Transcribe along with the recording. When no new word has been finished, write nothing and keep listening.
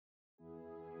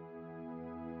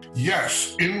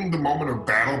Yes, in the moment of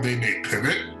battle, they may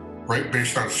pivot, right,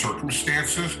 based on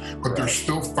circumstances, but they're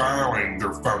still following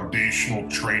their foundational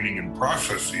training and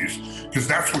processes because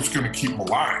that's what's going to keep them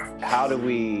alive. How do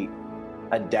we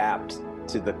adapt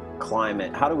to the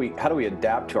climate? How do we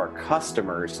adapt to our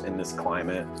customers in this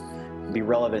climate, be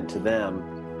relevant to them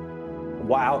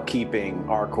while keeping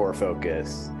our core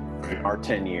focus, our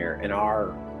tenure, and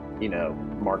our,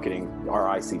 marketing,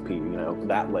 our ICP,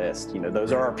 that list,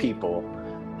 those are our people.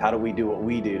 How do we do what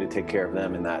we do to take care of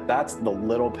them? And that's the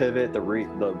little pivot, the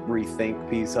rethink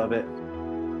piece of it.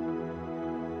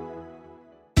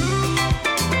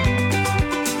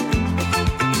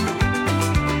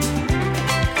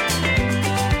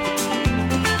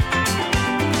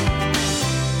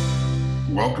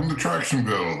 Welcome to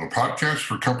Tractionville, the podcast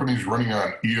for companies running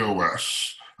on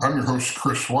EOS. I'm your host,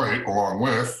 Chris White, along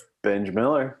with Benj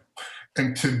Miller.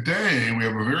 And today we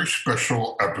have a very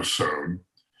special episode.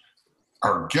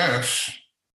 Our guests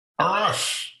are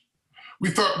us.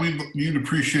 We thought you'd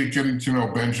appreciate getting to know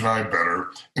Benj and I better.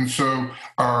 And so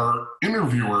our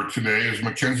interviewer today is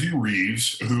Mackenzie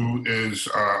Reeves, who is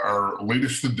our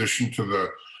latest addition to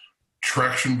the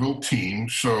Tractionville team.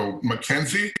 So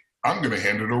Mackenzie, I'm going to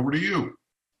hand it over to you.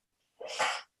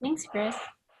 Thanks, Chris.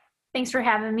 Thanks for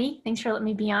having me. Thanks for letting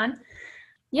me be on.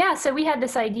 Yeah, so we had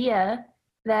this idea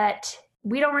that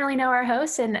we don't really know our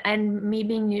hosts, and me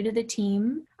being new to the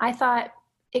team, I thought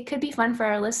it could be fun for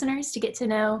our listeners to get to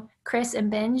know Chris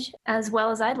and Benj as well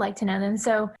as I'd like to know them.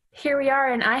 So here we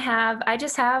are, and I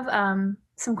just have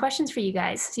some questions for you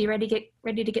guys. So you ready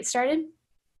to get started?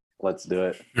 Let's do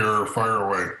it. Sure, fire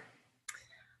away.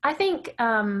 I think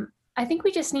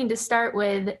we just need to start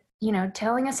with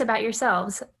telling us about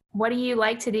yourselves. What do you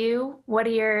like to do? What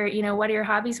are your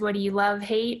hobbies? What do you love,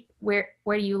 hate? Where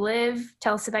do you live?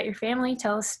 Tell us about your family.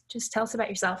 Tell us about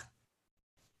yourself.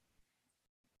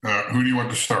 Who do you want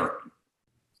to start?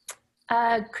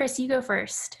 Chris, you go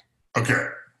first. Okay.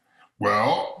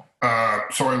 Well,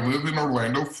 so I live in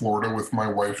Orlando, Florida with my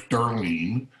wife,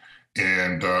 Darlene,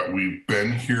 and we've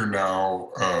been here now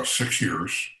 6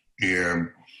 years, and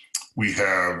we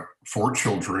have 4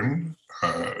 children,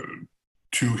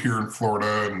 2 here in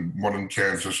Florida and 1 in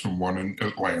Kansas and 1 in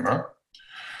Atlanta.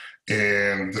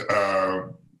 And,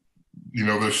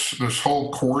 this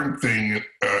whole corn thing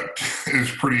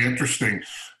is pretty interesting.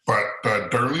 But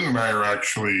Darlene and I are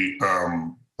actually,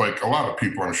 like a lot of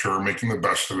people, I'm sure, making the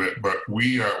best of it. But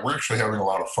we're actually having a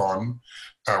lot of fun.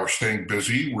 We're staying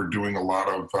busy. We're doing a lot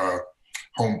of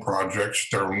home projects.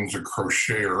 Darlene's a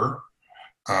crocheter.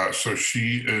 So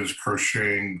she is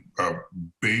crocheting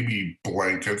baby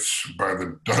blankets by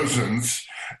the dozens.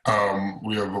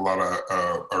 We have a lot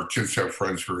of, our kids have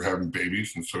friends who are having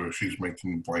babies, and so she's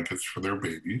making blankets for their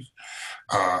babies.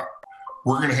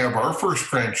 We're going to have our first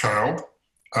grandchild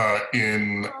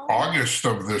in August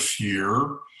of this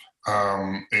year,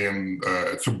 and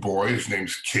it's a boy. His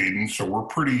name's Caden. So we're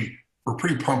pretty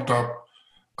pumped up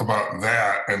about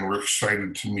that, and we're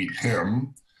excited to meet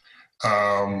him.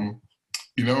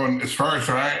 And as far as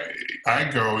I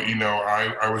go,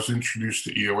 I was introduced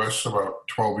to EOS about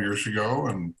 12 years ago,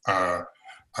 and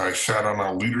I sat on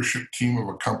a leadership team of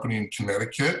a company in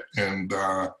Connecticut. And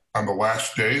on the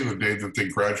last day, the day that they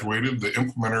graduated, the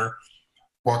implementer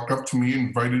walked up to me and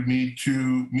invited me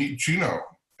to meet Gino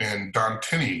and Don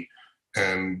Tinney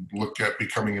and look at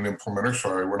becoming an implementer.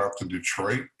 So I went out to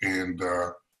Detroit, and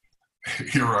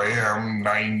here I am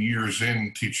 9 years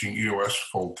in teaching EOS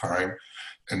full time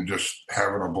and just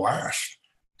having a blast.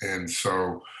 And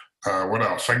so what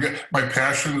else? My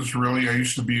passions really, I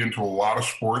used to be into a lot of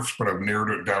sports, but I've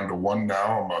narrowed it down to one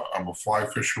now. I'm a fly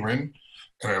fisherman,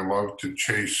 and I love to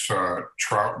chase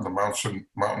trout in the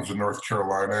mountains of North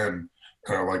Carolina, and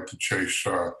I like to chase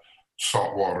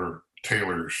saltwater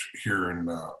tailors here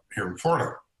in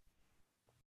Florida.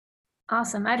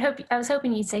 Awesome. I was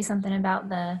hoping you'd say something about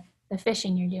the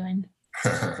fishing you're doing.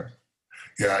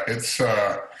 Yeah, it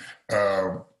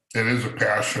is a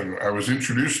passion. I was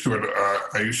introduced to it.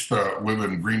 I used to live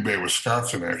in Green Bay,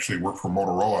 Wisconsin, actually work for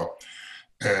Motorola.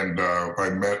 And I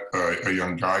met a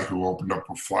young guy who opened up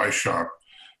a fly shop,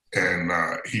 and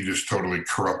he just totally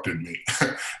corrupted me.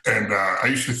 And I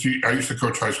used to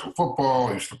coach high school football.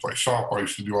 I used to play softball. I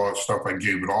used to do all that stuff. I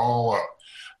gave it all up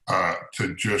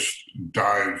to just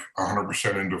dive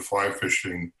 100% into fly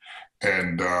fishing.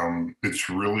 And it's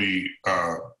really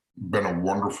been a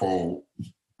wonderful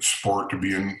sport to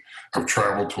be in. I've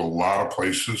traveled to a lot of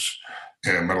places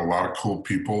and met a lot of cool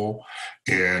people.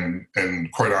 And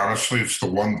quite honestly, it's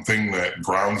the one thing that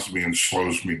grounds me and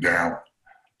slows me down.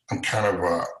 I'm kind of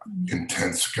a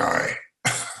intense guy.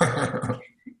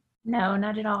 No,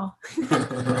 not at all.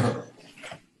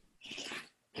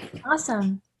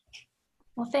 Awesome.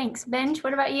 Well, thanks. Benj,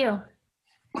 what about you?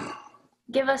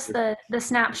 Give us the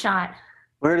snapshot.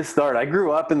 Where to start? I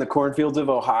grew up in the cornfields of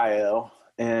Ohio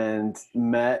and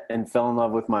met and fell in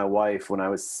love with my wife when I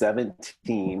was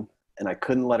 17, and I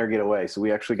couldn't let her get away. So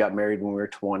we actually got married when we were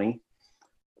 20.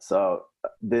 So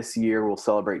this year we'll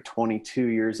celebrate 22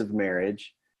 years of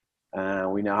marriage.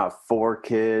 We now have 4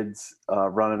 kids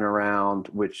running around,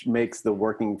 which makes the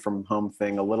working from home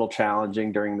thing a little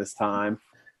challenging during this time,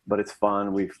 but it's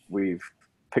fun. We've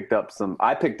picked up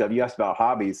you asked about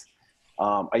hobbies.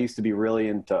 I used to be really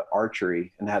into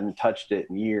archery and hadn't touched it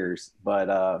in years,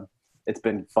 but it's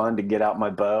been fun to get out my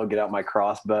bow, get out my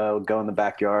crossbow, go in the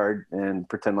backyard and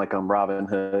pretend like I'm Robin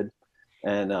Hood.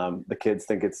 And the kids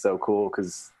think it's so cool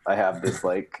because I have this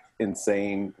like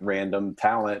insane random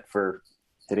talent for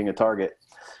hitting a target.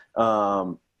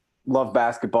 Love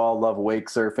basketball, love wake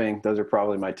surfing. Those are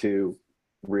probably my 2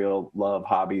 real love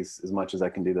hobbies, as much as I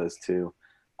can do those 2.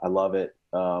 I love it.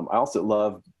 I also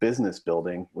love business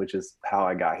building, which is how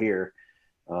I got here.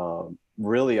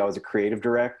 Really, I was a creative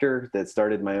director that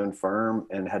started my own firm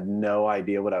and had no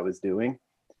idea what I was doing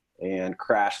and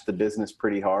crashed the business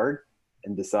pretty hard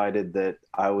and decided that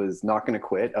I was not going to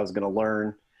quit. I was going to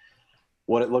learn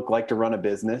what it looked like to run a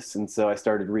business. And so I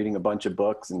started reading a bunch of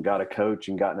books and got a coach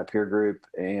and got in a peer group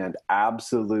and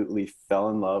absolutely fell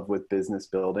in love with business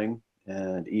building.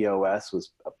 And EOS was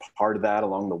a part of that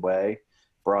along the way.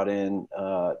 Brought in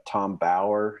Tom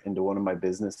Bauer into one of my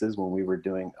businesses when we were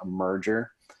doing a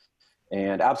merger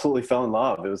and absolutely fell in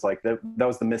love. It was like that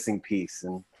was the missing piece.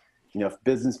 And, if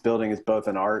business building is both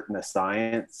an art and a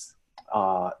science,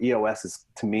 EOS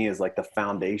to me is like the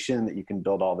foundation that you can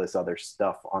build all this other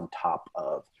stuff on top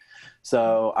of.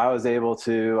 So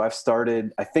I've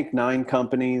started, I think 9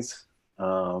 companies.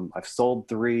 I've sold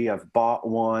 3, I've bought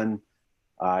 1,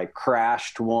 I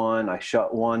crashed 1, I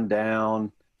shut 1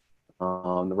 down.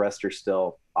 The rest are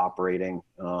still operating.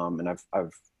 And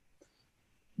I've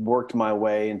worked my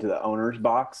way into the owner's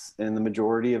box in the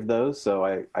majority of those. So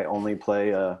I only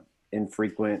play a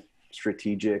infrequent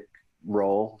strategic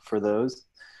role for those.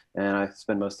 And I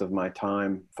spend most of my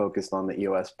time focused on the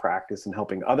EOS practice and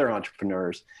helping other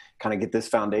entrepreneurs kind of get this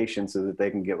foundation so that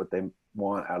they can get what they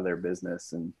want out of their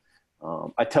business. And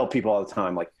I tell people all the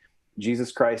time, like,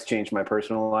 Jesus Christ changed my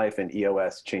personal life and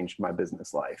EOS changed my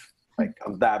business life. Like,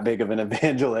 I'm that big of an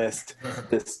evangelist.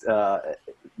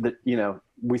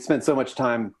 We spend so much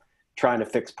time trying to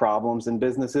fix problems in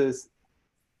businesses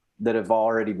that have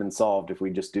already been solved if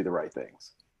we just do the right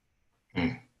things.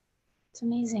 It's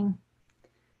amazing.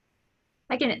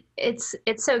 It's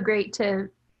so great to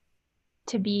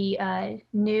be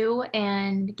new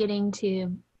and getting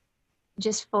to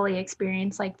just fully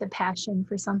experience like the passion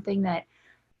for something that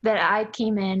I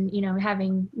came in,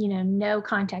 having, no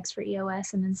context for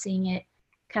EOS, and then seeing it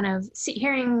kind of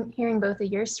hearing both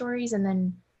of your stories, and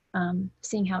then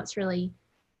seeing how it's really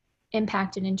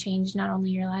impacted and changed not only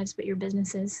your lives, but your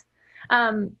businesses.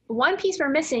 One piece we're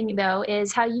missing though,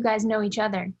 is how you guys know each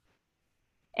other.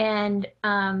 And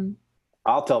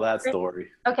I'll tell that story.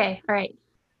 Okay.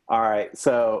 All right.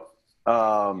 So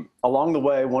along the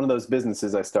way, one of those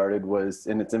businesses I started was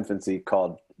in its infancy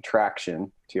called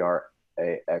Traction,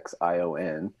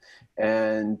 TRAXION,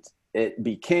 and it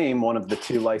became one of the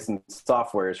 2 licensed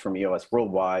softwares from EOS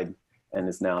Worldwide and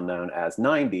is now known as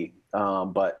 90.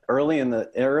 But early in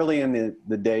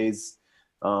the days,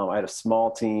 I had a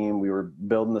small team. We were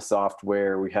building the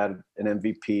software. We had an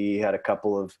MVP, had a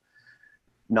couple of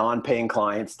non-paying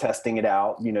clients testing it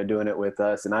out, doing it with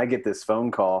us. And I get this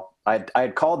phone call. I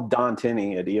had called Don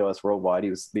Tinney at EOS Worldwide. He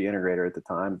was the integrator at the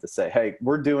time, to say, hey,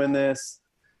 we're doing this.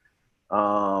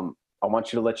 I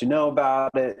want you to let you know about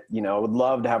it. I would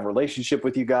love to have a relationship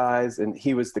with you guys. And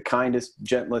he was the kindest,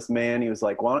 gentlest man. He was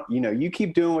like, well, you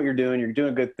keep doing what you're doing. You're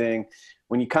doing a good thing.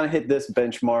 When you kind of hit this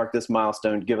benchmark, this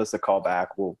milestone, give us a call back.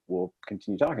 We'll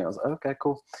continue talking. I was like, okay,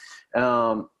 cool.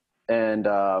 And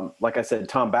like I said,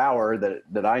 Tom Bauer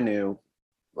that I knew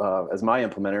as my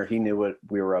implementer, he knew what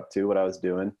we were up to, what I was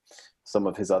doing. Some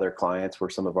of his other clients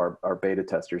were some of our beta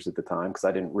testers at the time, because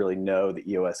I didn't really know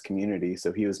the EOS community.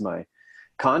 So he was my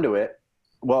conduit.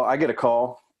 Well, I get a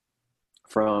call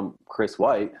from Chris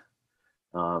White.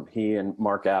 He and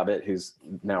Mark Abbott, who's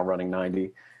now running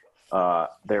 90,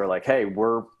 they were like, hey,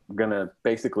 we're going to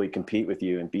basically compete with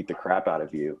you and beat the crap out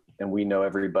of you. And we know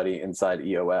everybody inside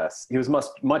EOS. He was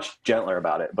much gentler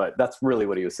about it, but that's really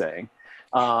what he was saying.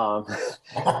 So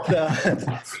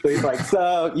he's like,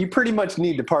 so you pretty much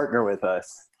need to partner with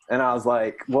us. And I was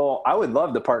like, well, I would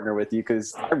love to partner with you,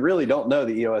 because I really don't know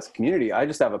the EOS community. I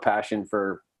just have a passion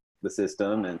for the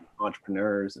system and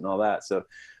entrepreneurs and all that. So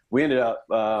we ended up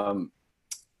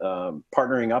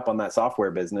partnering up on that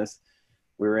software business.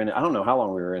 We were in it. I don't know how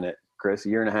long we were in it, Chris, a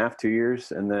year and a half, 2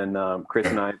 years. And then Chris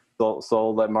and I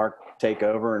sold, let Mark take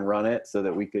over and run it so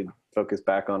that we could focus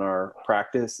back on our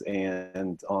practice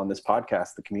and on this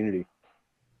podcast, the community.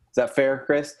 Is that fair,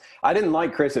 Chris? I didn't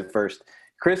like Chris at first.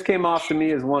 Chris came off to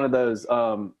me as one of those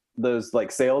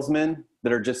like salesmen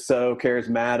that are just so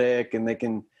charismatic and they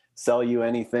can sell you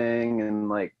anything. And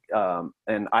like,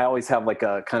 and I always have like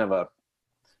a kind of a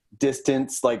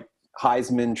distance, like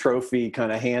Heisman Trophy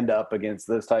kind of hand up against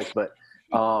those types. But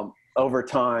over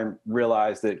time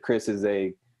realized that Chris is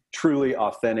a truly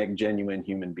authentic, genuine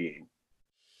human being.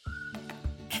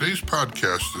 Today's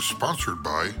podcast is sponsored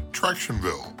by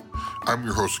Tractionville. I'm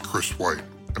your host, Chris White,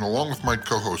 and along with my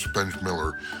co-host, Benj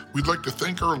Miller, we'd like to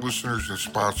thank our listeners and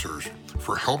sponsors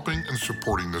for helping and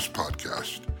supporting this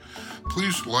podcast.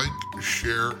 Please like,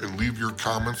 share, and leave your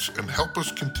comments and help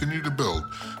us continue to build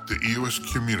the EOS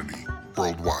community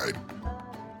worldwide.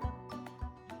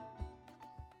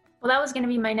 Well, that was going to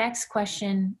be my next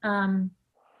question. I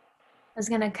was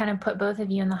going to kind of put both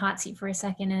of you in the hot seat for a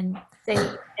second and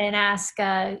ask,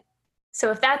 so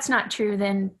if that's not true,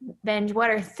 then Benj, what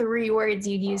are 3 words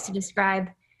you'd use to describe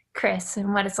Chris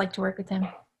and what it's like to work with him?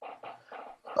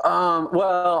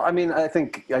 Well, I mean, I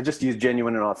think I just use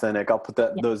genuine and authentic. I'll put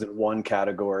those in one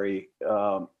category.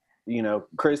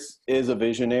 Chris is a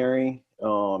visionary.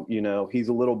 He's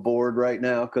a little bored right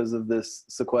now because of this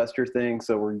sequester thing.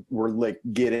 So we're like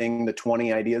getting the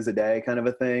 20 ideas a day kind of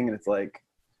a thing. And it's like,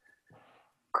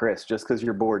 Chris, just because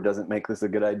you're bored doesn't make this a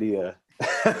good idea.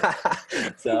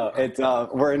 So it's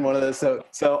we're in one of those.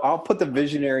 So I'll put the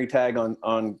visionary tag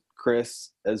on Chris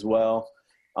as well.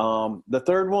 The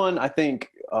third one, I think,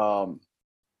 one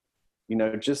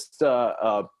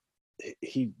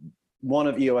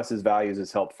of EOS's values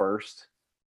is help first.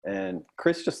 And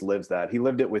Chris just lives that. He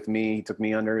lived it with me. He took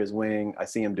me under his wing. I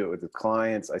see him do it with his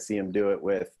clients. I see him do it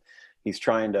with, he's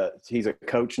a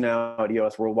coach now at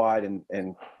EOS Worldwide,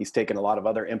 and he's taken a lot of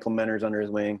other implementers under his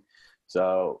wing.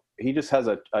 So he just has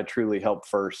a truly help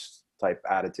first type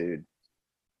attitude.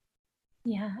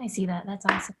 Yeah, I see that. That's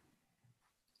awesome.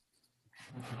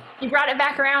 You brought it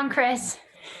back around, Chris.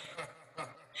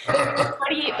 What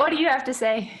do you have to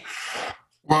say?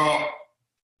 Well,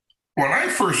 when I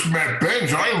first met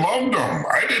Benj, I loved him.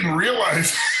 I didn't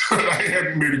realize that I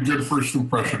hadn't made a good first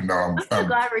impression. No, I'm so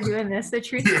glad we're doing this. The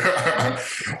truth.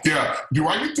 Yeah. Do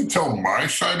I get to tell my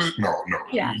side of it? No.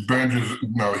 Yeah. Benj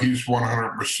he's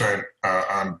 100%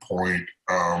 on point.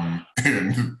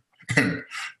 And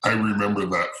I remember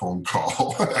that phone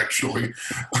call actually.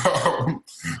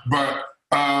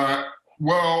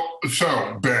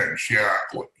 So Benj, yeah,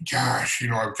 gosh,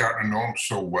 I've gotten to know him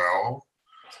so well.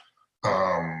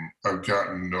 I've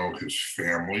gotten to know his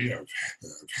family. I've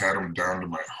had him down to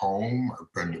my home.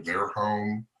 I've been to their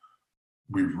home.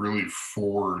 We've really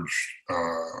forged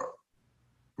a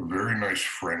very nice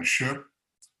friendship,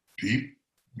 deep,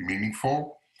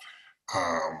 meaningful.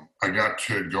 I got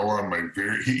to go on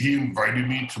he invited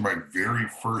me to my very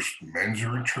first men's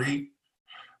retreat.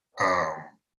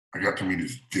 I got to meet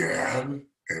his dad,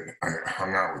 and I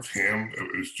hung out with him.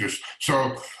 It was just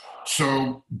so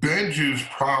Benj is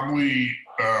probably,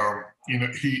 can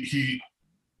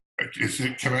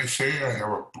I say I have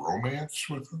a bromance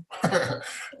with him?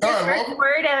 First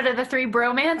word out of the 3,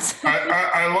 bromance.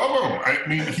 I love him. I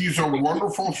mean, he's a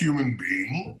wonderful human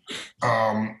being.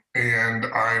 And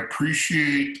I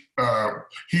appreciate,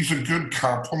 he's a good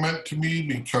compliment to me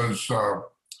because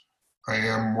I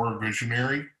am more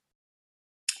visionary.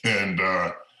 And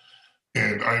I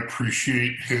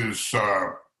appreciate his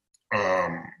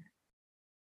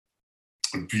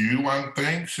view on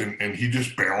things, and he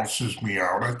just balances me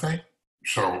out, I think.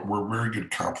 So we're a very good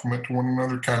complement to one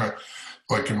another, kind of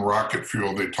like in rocket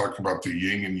fuel, they talk about the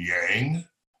yin and yang,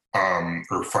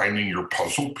 or finding your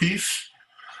puzzle piece.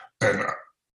 And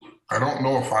I don't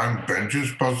know if I'm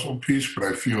Benj's puzzle piece, but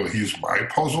I feel he's my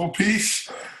puzzle piece.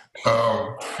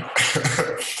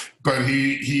 But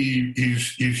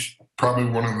he's probably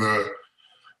one of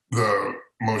the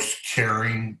most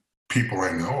caring people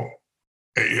I know.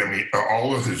 I mean,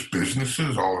 all of his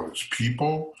businesses, all of his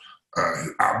people,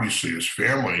 obviously his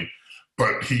family,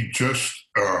 but he just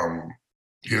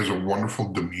he has a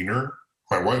wonderful demeanor.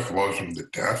 My wife loves him to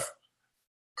death.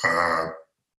 I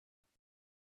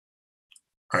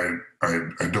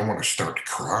don't want to start to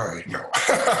cry. No.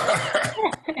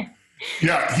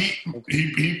 Yeah,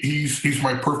 he's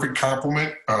my perfect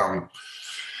complement.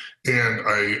 And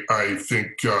I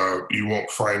think you won't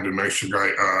find a nicer guy.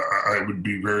 I would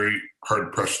be very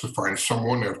hard pressed to find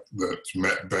someone that's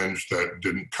met Benj that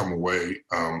didn't come away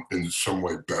in some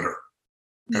way better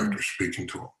after speaking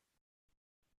to him.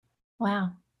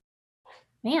 Wow.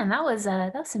 Man, that was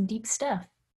some deep stuff.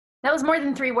 That was more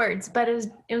than 3 words, but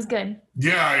it was good.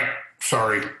 Yeah,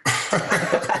 sorry.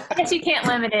 I guess you can't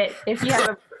limit it if you have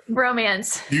a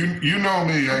bromance. You know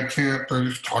me. I can't. I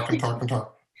just talk and talk and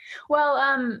talk. Well,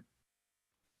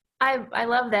 I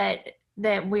love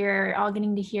that we're all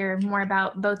getting to hear more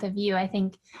about both of you. I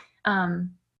think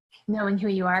knowing who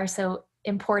you are is so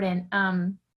important.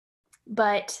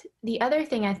 But the other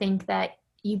thing I think that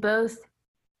you both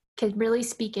could really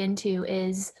speak into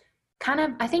is kind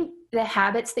of, I think, the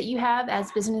habits that you have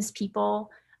as business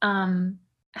people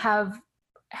have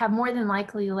more than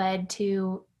likely led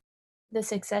to the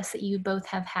success that you both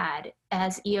have had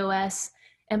as EOS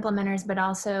implementers, but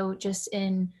also just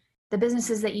in the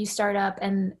businesses that you start up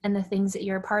and the things that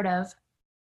you're a part of.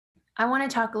 I want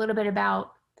to talk a little bit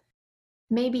about,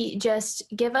 maybe just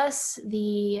give us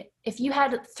if you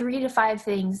had 3 to 5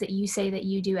 things that you say that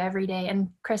you do every day. And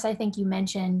Chris, I think you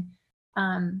mentioned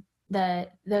almost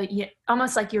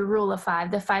like your rule of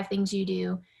 5, the 5 things you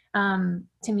do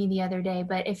to me the other day.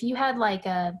 But if you had like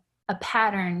a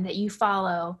pattern that you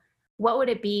follow, what would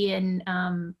it be? And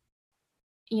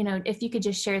if you could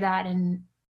just share that and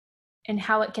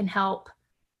how it can help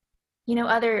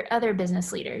other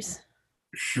business leaders.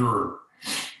 Sure.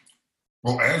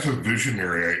 Well, as a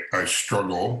visionary, I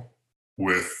struggle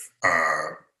with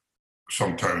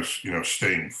sometimes,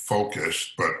 staying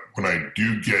focused. But when I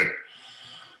do get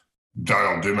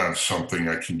dialed in on something,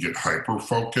 I can get hyper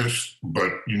focused.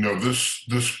 But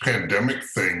this pandemic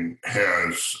thing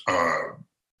has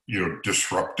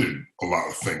disrupted a lot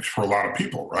of things for a lot of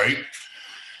people, right?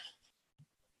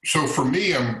 So for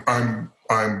me, I'm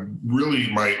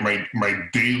really my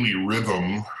daily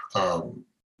rhythm.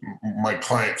 My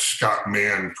client, Scott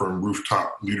Mann from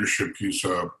Rooftop Leadership, he's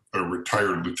a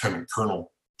retired lieutenant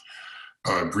colonel,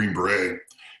 Green Beret,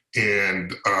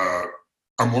 and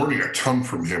I'm learning a ton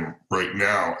from him right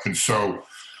now. And so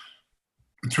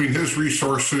between his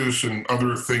resources and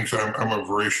other things, I'm a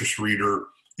voracious reader.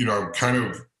 I've kind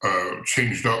of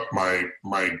changed up my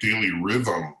daily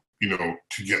rhythm, to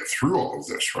get through all of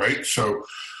this, right? So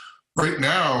right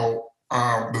now,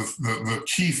 the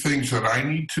key things that I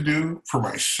need to do for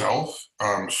myself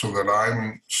so that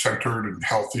I'm centered and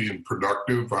healthy and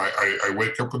productive, I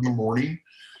wake up in the morning.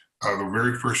 The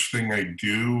very first thing I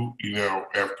do,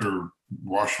 after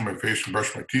washing my face and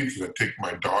brushing my teeth, is I take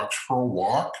my dogs for a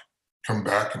walk, come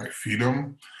back and I feed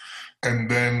them.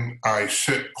 And then I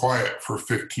sit quiet for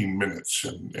 15 minutes.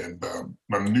 And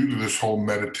I'm new to this whole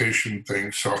meditation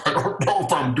thing, so I don't know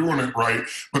if I'm doing it right.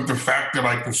 But the fact that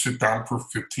I can sit down for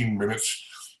 15 minutes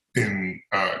in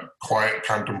quiet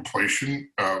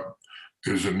contemplation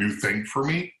is a new thing for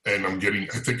me. And I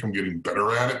think I'm getting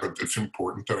better at it, but it's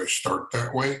important that I start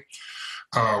that way.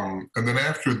 And then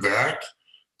after that,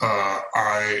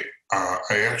 I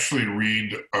actually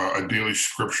read a daily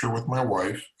scripture with my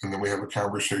wife, and then we have a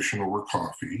conversation over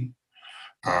coffee.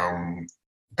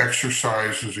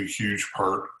 Exercise is a huge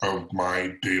part of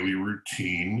my daily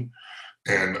routine,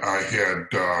 and I'd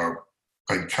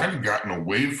kind of gotten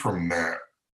away from that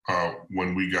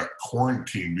when we got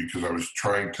quarantined, because I was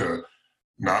trying to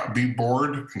not be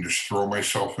bored and just throw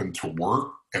myself into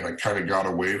work, and I kind of got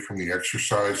away from the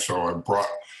exercise. So I brought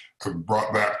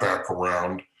that back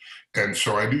around. And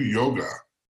so I do yoga.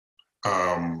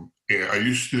 And I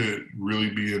used to really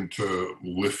be into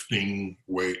lifting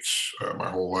weights my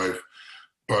whole life,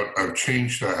 but I've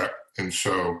changed that. And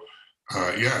so,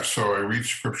 so I read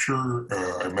scripture,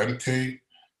 I meditate,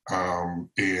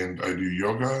 and I do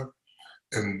yoga.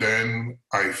 And then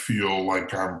I feel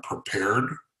like I'm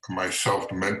prepared myself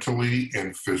mentally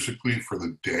and physically for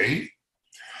the day.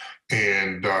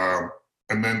 And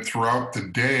then throughout the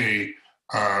day,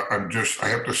 I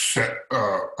have to set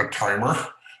a timer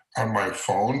on my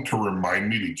phone to remind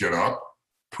me to get up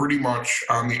pretty much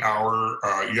on the hour.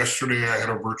 Yesterday, I had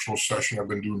a virtual session. I've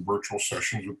been doing virtual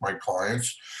sessions with my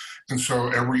clients. And so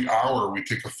every hour we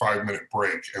take a 5-minute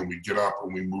break and we get up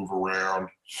and we move around.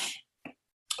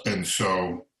 And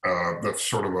so that's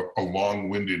sort of a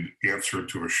long-winded answer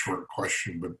to a short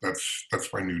question, but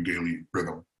that's my new daily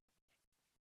rhythm.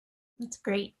 That's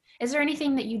great. Is there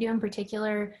anything that you do in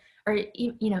particular, or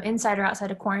inside or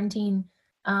outside of quarantine,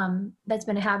 that's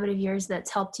been a habit of yours that's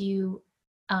helped you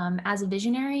as a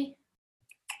visionary?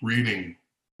 Reading.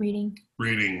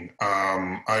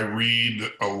 I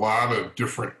read a lot of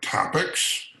different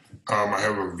topics. I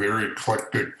have a very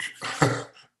eclectic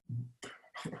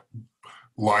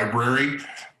library,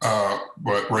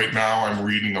 but right now I'm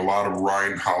reading a lot of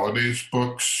Ryan Holiday's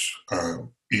books.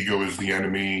 Ego is the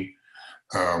Enemy.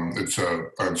 It's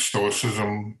on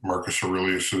Stoicism, Marcus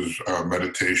Aurelius's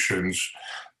Meditations.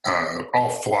 all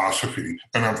philosophy.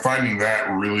 And I'm finding that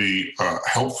really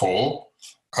helpful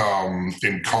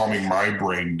in calming my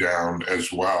brain down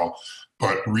as well.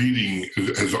 But reading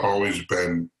has always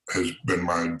been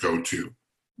my go-to.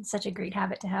 It's such a great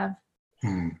habit to have.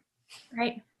 Hmm.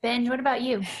 Right. Ben, what about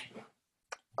you?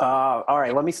 All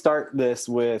right, let me start this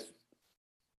with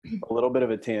a little bit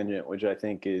of a tangent, which I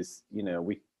think is,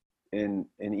 we in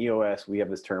EOS, we have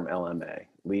this term LMA,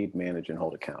 lead, manage, and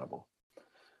hold accountable.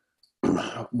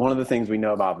 One of the things we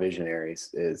know about visionaries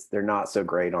is they're not so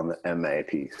great on the MA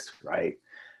piece, right?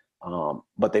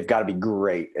 But they've got to be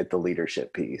great at the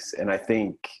leadership piece. And I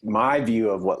think my view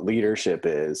of what leadership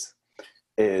is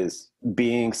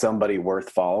being somebody worth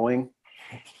following.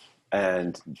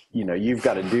 And, you've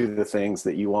got to do the things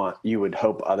that you would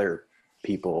hope other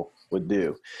people would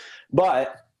do.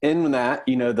 But in that,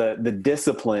 the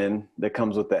discipline that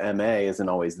comes with the MA isn't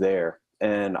always there.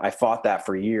 And I fought that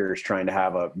for years, trying to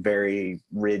have a very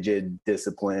rigid,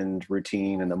 disciplined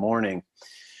routine in the morning.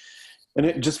 And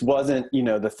it just wasn't,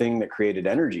 the thing that created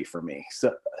energy for me.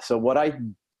 So what I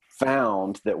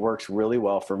found that works really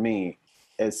well for me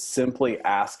is simply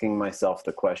asking myself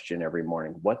the question every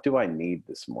morning, what do I need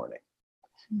this morning?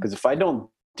 Because if I don't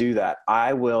do that,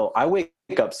 I wake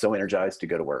up so energized to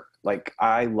go to work. Like,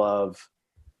 I love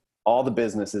all the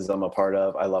businesses I'm a part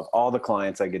of. I love all the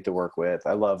clients I get to work with.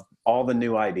 I love all the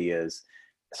new ideas.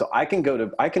 So I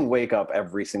can wake up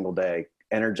every single day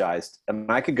energized,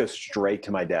 and I could go straight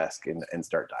to my desk and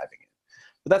start diving in.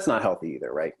 But that's not healthy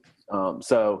either, right?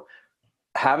 So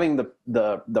having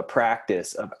the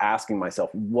practice of asking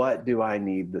myself, what do I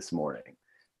need this morning?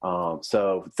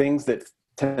 So things that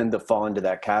tend to fall into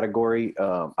that category.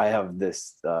 I have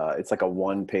this, it's like a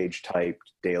 1-page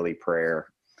typed daily prayer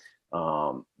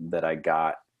that I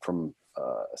got from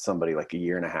somebody like a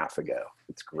year and a half ago.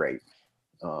 It's great.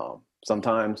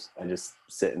 Sometimes I just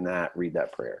sit in that, read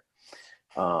that prayer.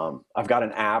 I've got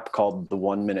an app called the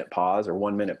 1 Minute Pause or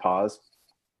 1 Minute Pause.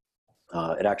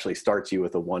 It actually starts you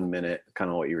with a 1 minute, kind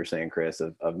of what you were saying, Chris,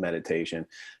 of meditation.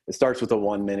 It starts with a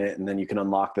 1 minute, and then you can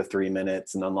unlock the 3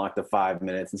 minutes and unlock the 5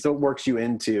 minutes. And so it works you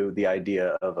into the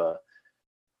idea of a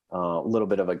little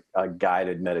bit of a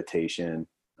guided meditation.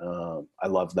 I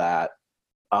love that.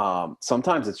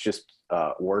 Sometimes it's just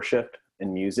worship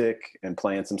and music and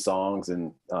playing some songs,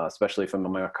 and especially if I'm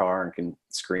in my car and can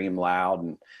scream loud.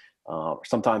 And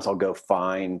sometimes I'll go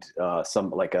find some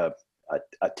like a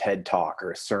TED talk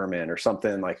or a sermon or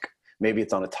something, like maybe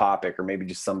it's on a topic, or maybe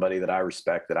just somebody that I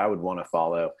respect that I would want to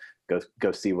follow,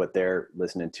 go see what they're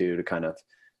listening to kind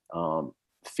of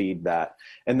feed that.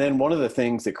 And then one of the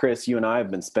things that Chris, you and I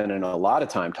have been spending a lot of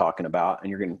time talking about,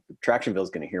 and Tractionville is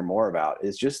going to hear more about,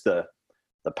 is just the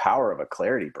power of a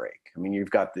clarity break. I mean, you've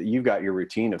got your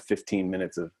routine of 15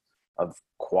 minutes of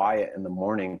quiet in the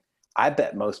morning. I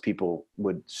bet most people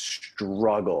would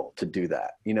struggle to do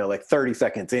that. Like 30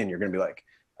 seconds in, you're going to be like,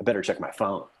 I better check my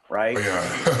phone. Right. Oh,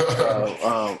 yeah.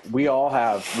 So we all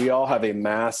have a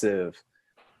massive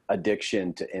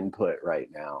addiction to input right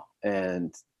now.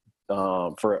 And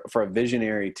for a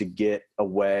visionary to get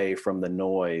away from the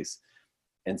noise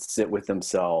and sit with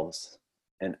themselves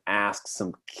and ask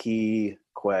some key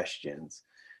questions,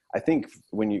 I think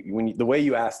when you the way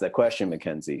you ask that question,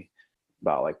 Mackenzie,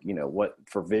 about like, what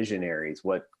for visionaries,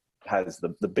 what has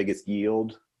the biggest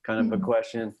yield kind of a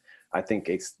question. I think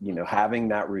it's, having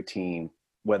that routine,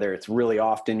 whether it's really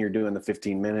often you're doing the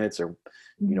 15 minutes or,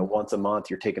 once a month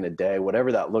you're taking a day,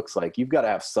 whatever that looks like, you've got to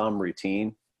have some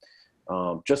routine.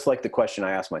 Just like the question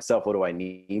I asked myself, what do I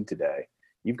need today?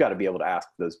 You've got to be able to ask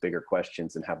those bigger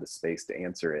questions and have the space to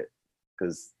answer it,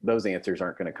 because those answers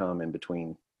aren't going to come in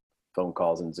between phone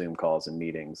calls and Zoom calls and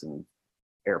meetings and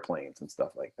airplanes and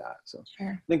stuff like that. So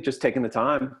sure. I think just taking the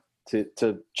time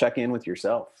to check in with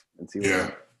yourself and see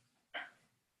what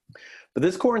But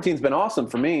this quarantine's been awesome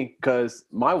for me because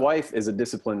my wife is a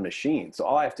disciplined machine. So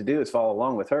all I have to do is follow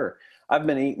along with her. I've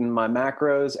been eating my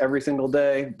macros every single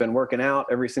day, been working out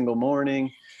every single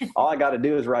morning. All I got to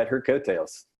do is ride her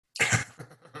coattails.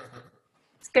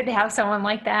 It's good to have someone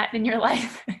like that in your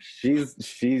life.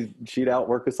 She'd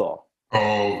outwork us all.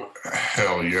 Oh,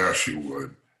 hell yeah, she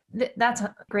would. That's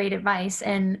great advice.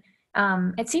 And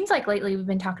it seems like lately we've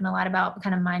been talking a lot about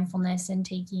kind of mindfulness and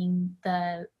taking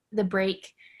the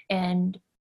break and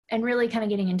really kind of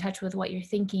getting in touch with what you're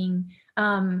thinking.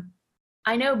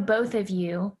 I know both of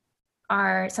you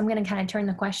are, so I'm going to kind of turn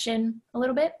the question a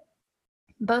little bit.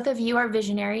 Both of you are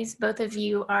visionaries. Both of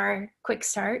you are quick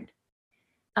start,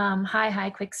 high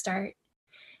quick start.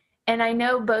 And I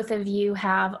know both of you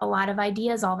have a lot of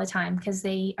ideas all the time because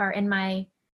they are in my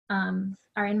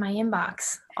are in my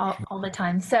inbox all the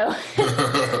time. So,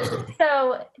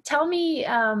 so tell me,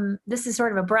 this is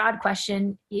sort of a broad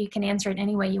question. You can answer it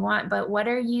any way you want, but what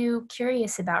are you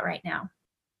curious about right now?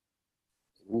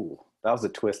 Ooh, that was a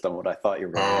twist on what I thought you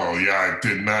were going to Oh, ask. yeah, I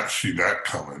did not see that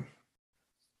coming.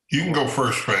 You can go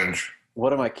first, Benj.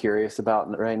 What am I curious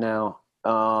about right now?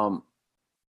 All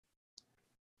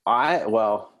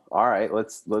right,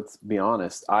 let's be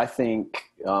honest. I think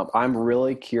I'm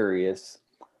really curious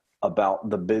about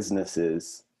the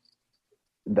businesses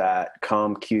that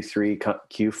come Q3,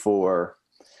 Q4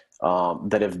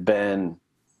 that have been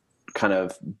kind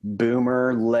of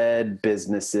boomer-led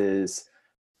businesses.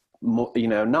 Not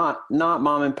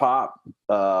mom and pop,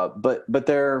 but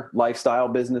they're lifestyle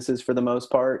businesses for the most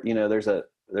part. There's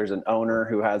an owner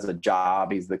who has a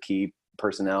job. He's the key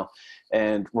personnel,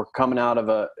 and we're coming out of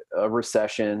a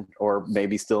recession, or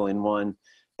maybe still in one,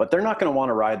 but they're not going to want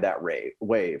to ride that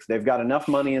wave. They've got enough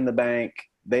money in the bank.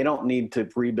 They don't need to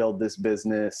rebuild this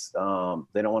business.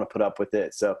 They don't want to put up with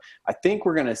it. So I think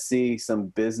we're going to see some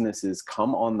businesses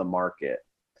come on the market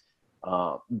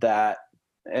that,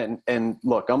 and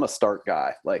look, I'm a start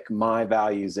guy. Like, my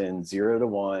value's in 0 to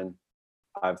 1.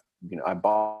 I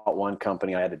bought one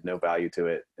company. I added no value to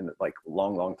it in like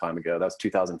long time ago. That was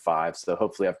 2005. So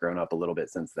hopefully I've grown up a little bit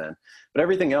since then, but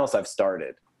everything else I've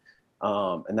started.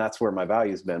 And that's where my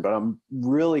value's been. But I'm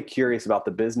really curious about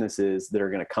the businesses that are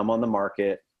going to come on the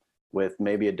market with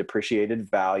maybe a depreciated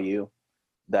value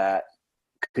that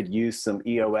could use some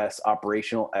EOS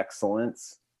operational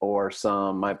excellence, or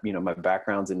my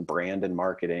background's in brand and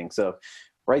marketing. So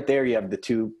right there, you have the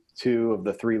two of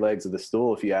the 3 legs of the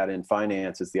stool. If you add in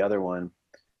finance as the other one,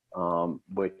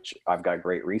 which I've got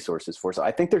great resources for. So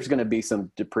I think there's going to be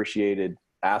some depreciated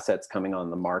assets coming on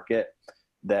the market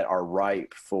that are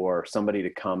ripe for somebody to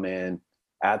come in,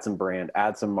 add some brand,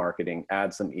 add some marketing,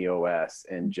 add some EOS,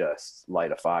 and just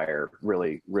light a fire,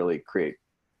 really, really create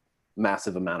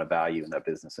massive amount of value in that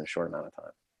business in a short amount of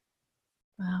time.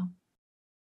 Wow.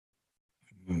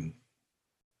 Hmm.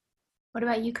 What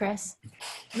about you, Chris?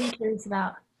 What are you curious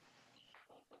about?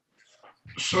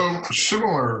 So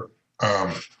similar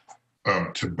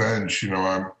to Benj,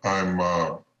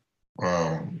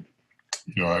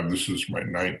 this is my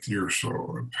 9th year, so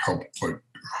I've helped like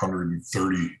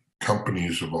 130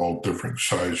 companies of all different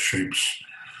size, shapes,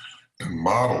 and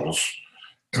models.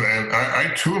 And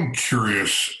I too am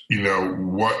curious,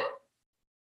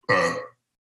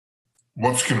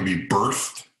 what's going to be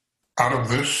birthed out of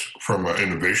this from an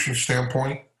innovation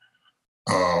standpoint.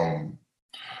 I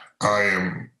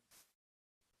am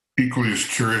equally as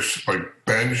curious, like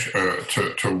Benj,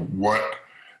 to what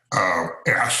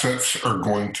assets are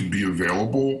going to be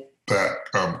available that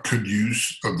could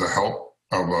use the help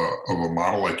of a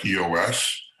model like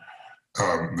EOS.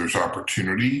 There's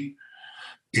opportunity,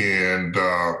 and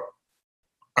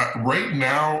right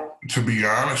now, to be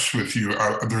honest with you,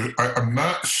 I'm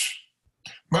not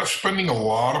spending a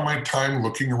lot of my time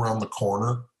looking around the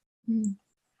corner. Mm.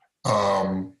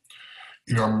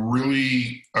 I'm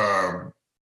really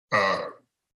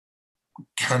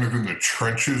kind of in the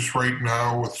trenches right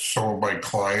now with some of my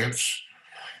clients,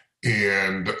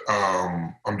 and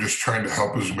I'm just trying to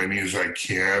help as many as I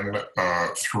can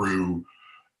through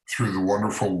the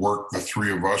wonderful work the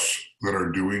 3 of us that are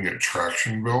doing at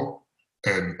Tractionville,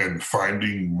 and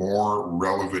finding more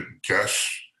relevant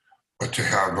guests to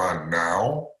have on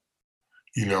now.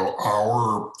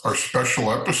 Our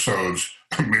special episodes,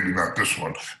 maybe not this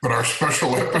one, but our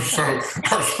special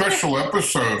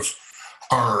episodes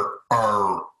are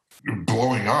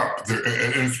blowing up.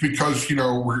 And it's because,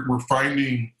 we're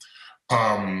finding,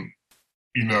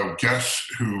 guests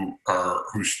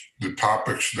whose the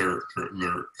topics their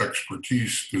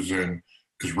expertise is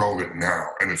relevant now,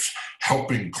 and it's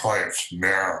helping clients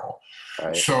now.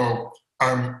 Right. So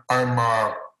I'm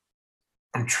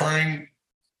trying.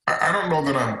 I don't know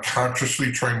that I'm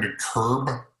consciously trying to curb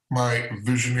my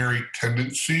visionary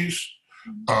tendencies,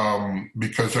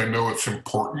 because I know it's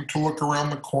important to look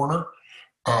around the corner.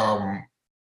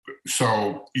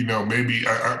 So maybe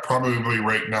I probably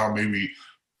right now, maybe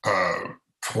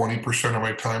 20% of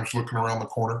my time's looking around the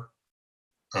corner.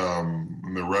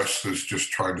 And the rest is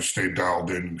just trying to stay dialed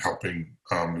in and helping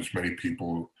as many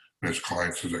people and as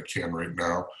clients as I can right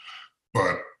now.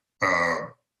 But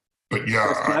yeah.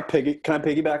 Chris, can I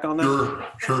piggyback on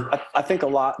that? Sure. I think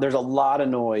there's a lot of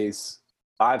noise.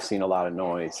 I've seen a lot of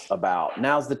noise about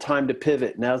now's the time to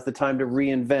pivot. Now's the time to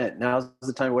reinvent. Now's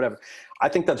the time, whatever. I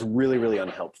think that's really, really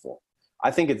unhelpful.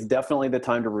 I think it's definitely the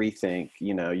time to rethink.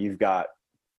 You've got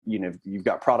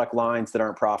product lines that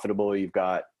aren't profitable. You've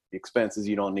got expenses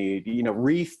you don't need,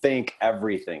 rethink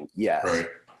everything. Yes. Right.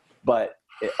 But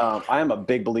I am a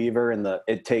big believer in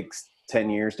it takes 10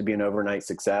 years to be an overnight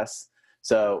success.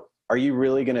 So are you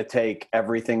really going to take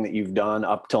everything that you've done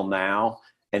up till now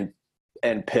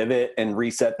and pivot and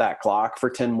reset that clock for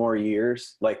 10 more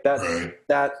years? Like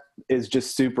that is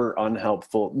just super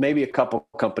unhelpful. Maybe a couple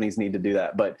companies need to do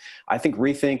that, but I think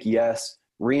rethink, yes,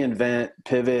 reinvent,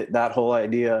 pivot, that whole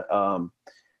idea.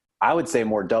 I would say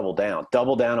more double down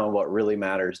on what really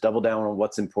matters, double down on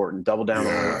what's important, double down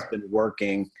on what's been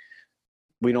working.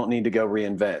 We don't need to go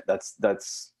reinvent.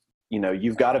 That's,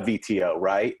 you've got a VTO,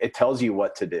 right? It tells you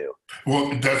what to do.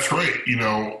 Well, that's right.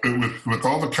 With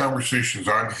all the conversations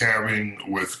I'm having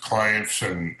with clients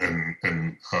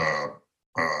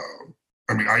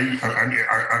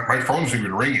my phone's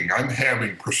even ringing. I'm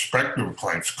having prospective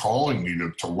clients calling me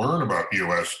to learn about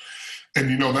EOS.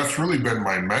 And, that's really been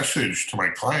my message to my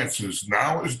clients is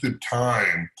now is the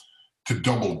time to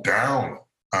double down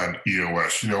on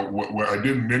EOS. I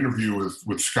did an interview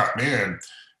with Scott Mann,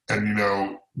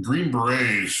 and, Green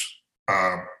Berets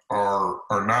are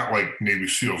not like Navy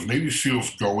SEALs. Navy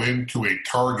SEALs go into a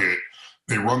target,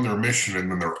 they run their mission,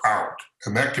 and then they're out.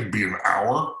 And that could be an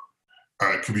hour.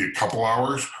 It could be a couple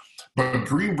hours. But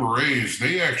Green Berets,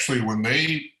 they actually, when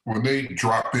they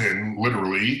drop in,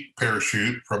 literally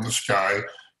parachute from the sky,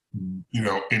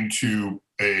 into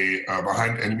a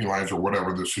behind enemy lines or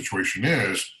whatever the situation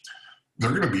is, they're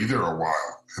going to be there a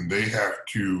while, and they have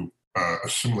to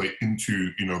assimilate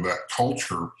into that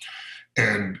culture.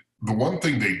 And the one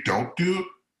thing they don't do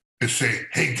is say,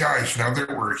 "Hey guys, now that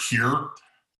we're here,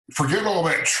 forget all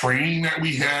that training that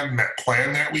we had and that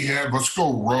plan that we had. Let's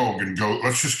go rogue and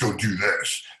let's just go do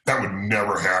this." That would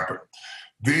never happen.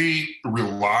 They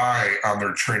rely on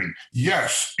their training.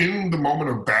 Yes, in the moment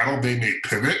of battle, they may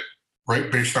pivot,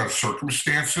 right, based on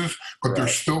circumstances, but they're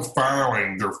still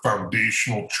following their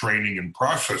foundational training and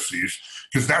processes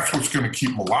because that's what's going to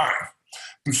keep them alive.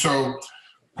 And so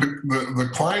the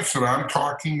clients that I'm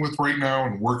talking with right now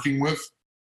and working with,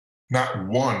 not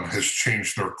one has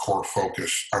changed their core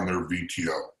focus on their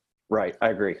VTO. Right. I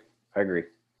agree.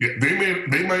 Yeah,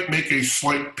 they might make a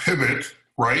slight pivot,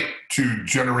 right, to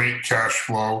generate cash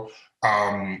flow,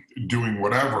 doing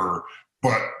whatever,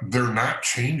 but they're not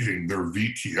changing their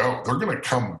VTO. They're going to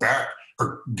come back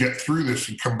or get through this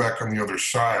and come back on the other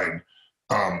side,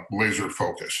 laser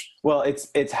focused. Well,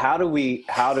 it's how do we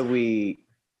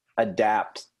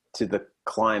adapt to the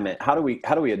climate? How do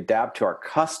we adapt to our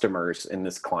customers in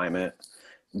this climate,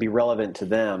 be relevant to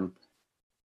them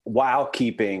while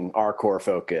keeping our core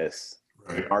focus,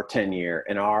 our 10-year,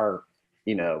 and our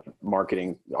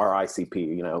marketing, our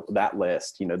ICP, that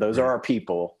list, those are our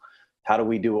people. How do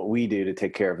we do what we do to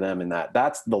take care of them? And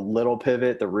that's the little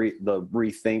pivot, the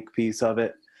rethink piece of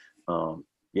it.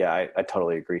 I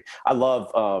totally agree. I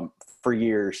love, for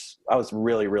years, I was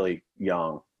really, really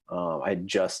young. I had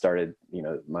just started,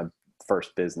 my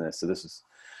first business. So this is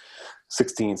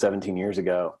 16, 17 years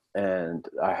ago. And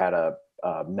I had a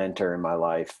mentor in my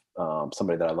life,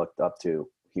 somebody that I looked up to.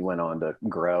 He went on to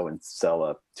grow and sell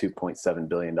a $2.7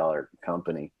 billion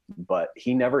company, but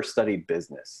he never studied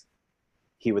business.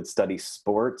 He would study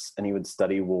sports and he would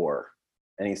study war.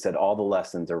 And he said, all the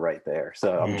lessons are right there.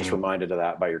 So I'm just reminded of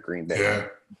that by your Green Beret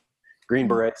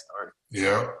story.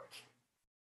 Yeah.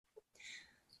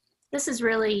 This is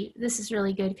really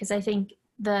good because I think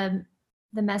the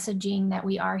messaging that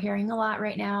we are hearing a lot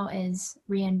right now is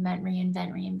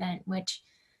reinvent, which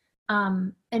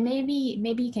and maybe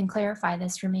you can clarify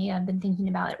this for me. I've been thinking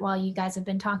about it while you guys have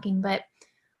been talking, but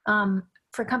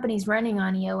for companies running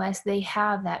on EOS, they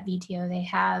have that VTO, they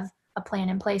have a plan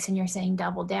in place, and you're saying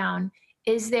double down.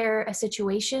 Is there a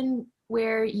situation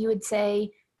where you would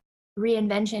say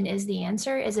reinvention is the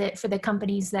answer? Is it for the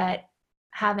companies that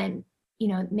haven't,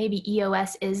 maybe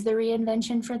EOS is the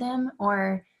reinvention for them?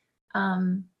 Or,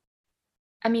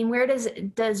 where does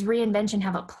reinvention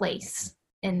have a place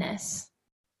in this?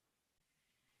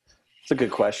 It's a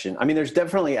good question. There's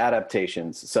definitely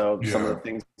adaptations. So some of the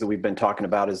things that we've been talking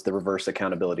about is the reverse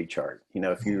accountability chart.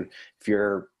 If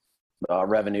your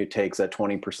revenue takes a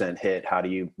 20% hit, how do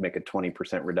you make a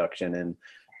 20% reduction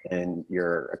in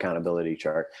your accountability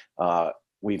chart?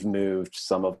 We've moved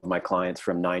some of my clients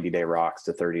from 90-day rocks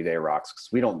to 30-day rocks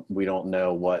because we don't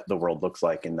know what the world looks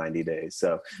like in 90 days.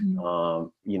 So,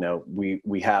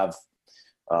 we have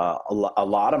a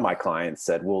lot of my clients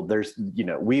said, well,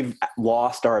 we've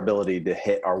lost our ability to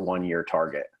hit our 1-year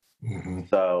target. Mm-hmm.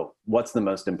 So what's the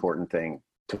most important thing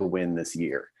to win this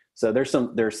year? So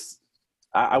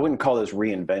I wouldn't call those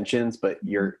reinventions, but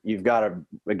you've got to,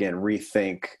 again,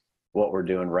 rethink what we're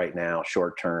doing right now,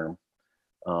 short term.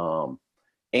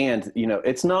 And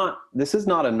this is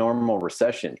not a normal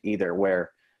recession either,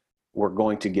 where we're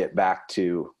going to get back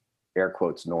to air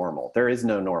quotes normal. There is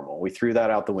no normal. We threw that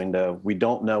out the window. We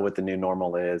don't know what the new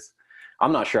normal is.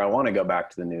 I'm not sure I want to go back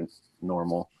to the new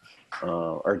normal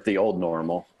or the old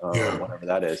normal, whatever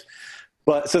that is.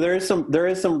 But so there is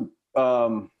some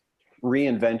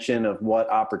reinvention of what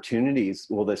opportunities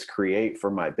will this create for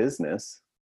my business.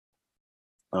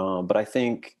 But I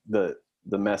think the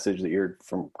message that you're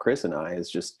from Chris and I is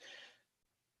just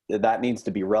that needs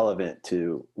to be relevant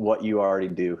to what you already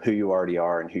do, who you already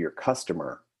are, and who your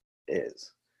customer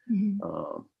is.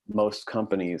 Mm-hmm. Most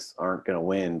companies aren't going to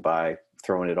win by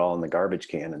throwing it all in the garbage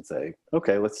can and say,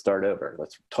 okay, let's start over.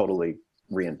 Let's totally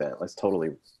reinvent. Let's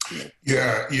totally.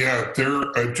 Yeah.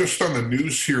 They're just on the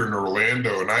news here in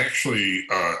Orlando. And I actually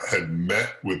had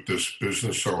met with this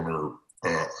business owner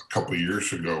a couple of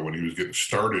years ago when he was getting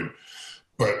started,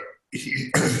 but he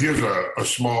has a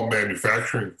small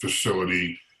manufacturing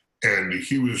facility, and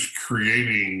he was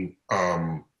creating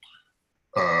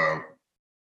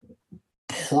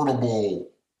portable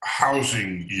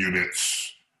housing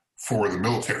units for the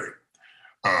military,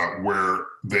 where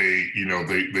they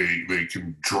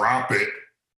can drop it,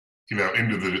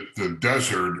 into the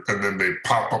desert, and then they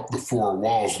pop up the four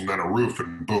walls and then a roof,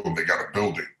 and boom, they got a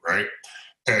building, right?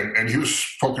 And he was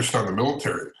focused on the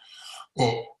military.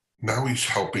 Well, now he's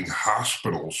helping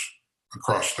hospitals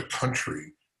across the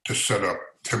country to set up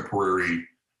temporary,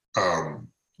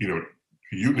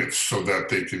 units so that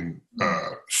they can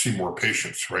see more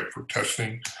patients, right, for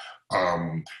testing.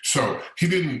 So he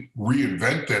didn't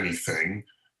reinvent anything,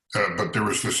 but there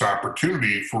was this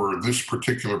opportunity for this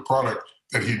particular product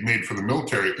that he'd made for the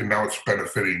military, and now it's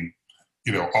benefiting,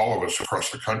 all of us across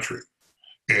the country.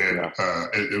 And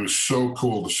it was so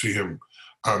cool to see him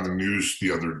on the news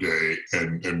the other day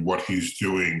and what he's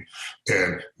doing,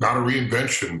 and not a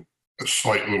reinvention, a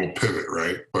slight little pivot,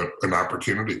 right? But an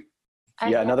opportunity.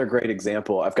 Yeah, another great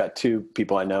example. I've got two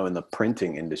people I know in the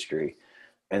printing industry.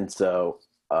 And so,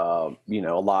 a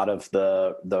lot of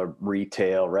the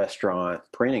retail, restaurant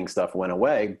printing stuff went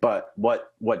away. But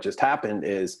what just happened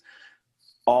is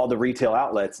all the retail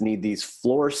outlets need these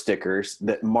floor stickers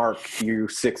that mark you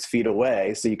 6 feet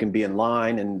away so you can be in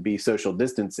line and be social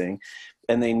distancing.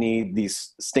 And they need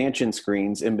these stanchion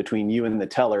screens in between you and the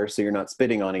teller so you're not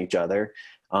spitting on each other.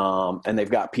 And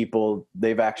they've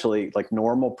actually, like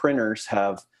normal printers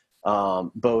have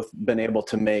both been able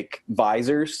to make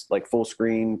visors, like full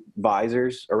screen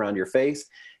visors around your face.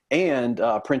 And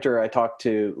a printer I talked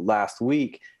to last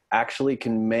week actually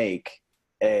can make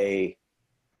a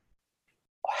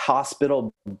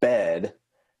hospital bed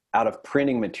out of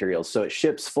printing materials. So it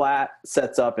ships flat,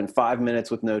 sets up in 5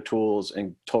 minutes with no tools,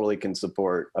 and totally can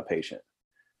support a patient.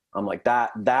 I'm like,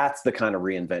 that's the kind of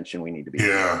reinvention we need to be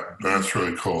doing. Yeah, that's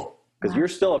really cool. Because you're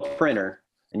still a printer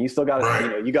and you still got,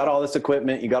 right. You got all this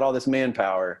equipment, you got all this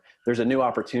manpower. There's a new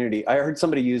opportunity. I heard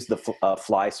somebody use the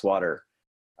fly swatter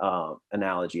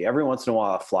analogy. Every once in a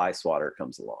while, a fly swatter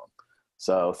comes along.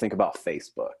 So think about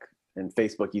Facebook. And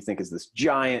Facebook, you think, is this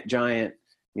giant,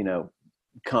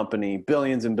 company,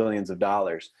 billions and billions of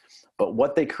dollars. But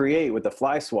what they create with the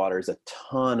fly swatter is a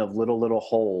ton of little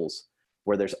holes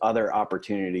where there's other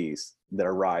opportunities that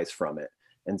arise from it.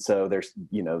 And so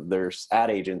there's ad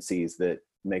agencies that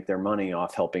make their money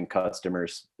off helping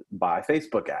customers buy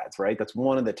Facebook ads, right? That's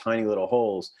one of the tiny little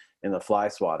holes in the fly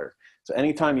swatter. So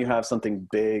anytime you have something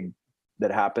big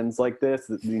that happens like this,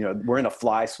 we're in a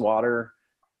fly swatter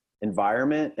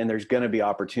environment, and there's going to be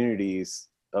opportunities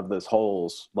of those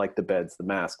holes, like the beds, the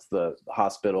masks, the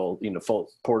hospital, full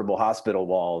portable hospital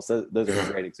walls. Those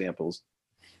are great examples.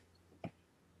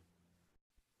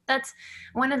 That's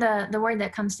one of the word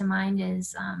that comes to mind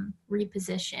is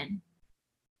reposition.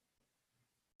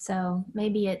 So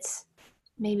maybe it's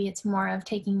more of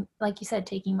taking, like you said,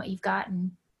 taking what you've got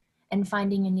and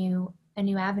finding a new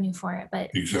avenue for it. But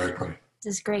exactly,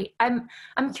 this is great. I'm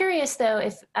curious though,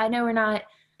 if I know we're not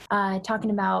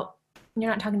you're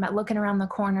not talking about looking around the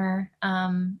corner,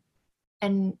 and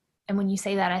when you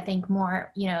say that, I think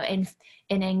more, in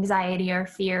anxiety or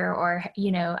fear or,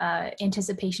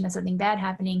 anticipation of something bad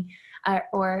happening,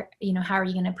 or, how are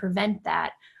you going to prevent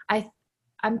that?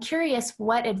 I'm curious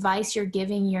what advice you're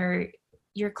giving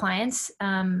your clients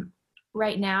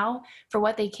right now for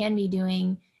what they can be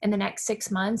doing in the next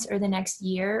 6 months or the next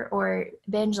year, or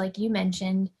Benj, like you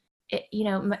mentioned,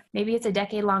 maybe it's a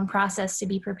decade-long process to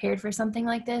be prepared for something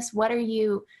like this.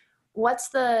 What's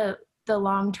the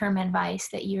long-term advice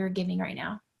that you're giving right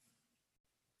now?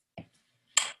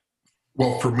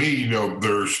 Well, for me,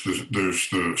 there's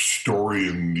the story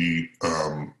in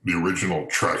the original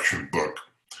Traction book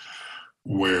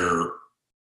where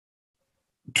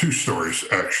two stories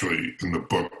actually in the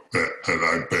book that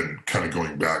I've been kind of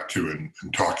going back to and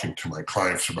talking to my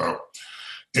clients about.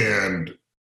 And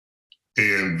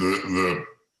the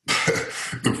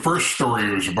the first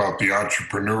story was about the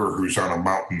entrepreneur who's on a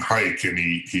mountain hike, and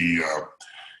he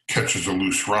catches a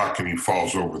loose rock and he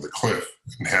falls over the cliff.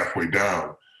 And halfway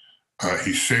down,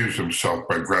 he saves himself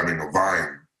by grabbing a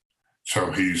vine.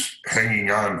 So he's hanging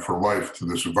on for life to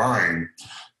this vine,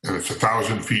 and it's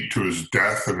 1,000 feet to his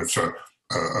death, and it's a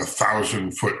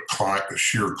 1,000-foot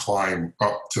sheer climb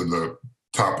up to the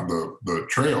top of the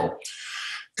trail.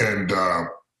 And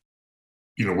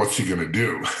what's he going to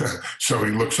do? So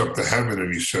he looks up to heaven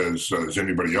and he says, "Is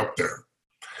anybody up there?"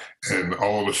 And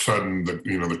all of a sudden,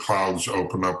 the clouds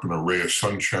open up and a ray of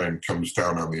sunshine comes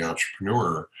down on the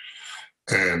entrepreneur,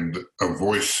 and a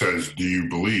voice says, "Do you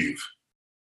believe?"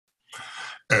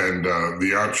 And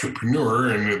the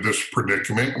entrepreneur in this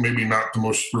predicament, maybe not the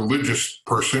most religious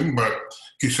person, but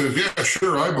he says, "Yeah,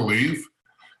 sure, I believe."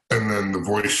 And then the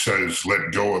voice says,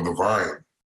 "Let go of the vine."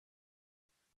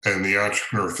 And the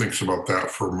entrepreneur thinks about that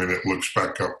for a minute, looks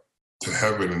back up to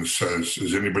heaven and says,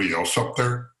 "Is anybody else up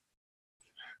there?"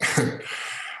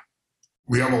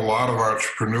 We have a lot of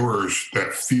entrepreneurs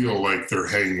that feel like they're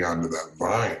hanging onto that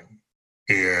vine.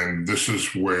 And this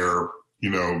is where,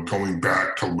 going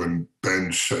back to when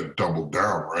Ben said double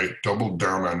down, right? Double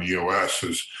down on EOS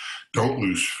is don't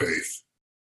lose faith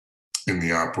in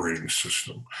the operating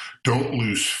system. Don't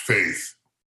lose faith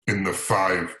in the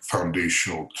 5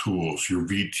 foundational tools. Your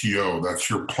VTO, that's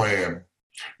your plan,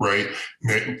 right?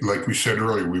 Like we said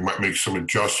earlier, we might make some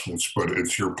adjustments, but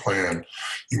it's your plan.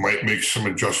 You might make some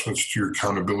adjustments to your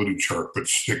accountability chart, but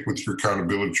stick with your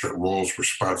accountability chart, roles,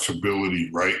 responsibility,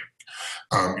 right?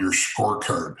 Your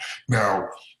scorecard. Now,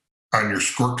 on your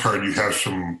scorecard, you have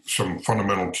some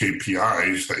fundamental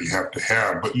KPIs that you have to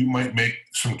have, but you might make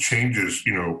some changes,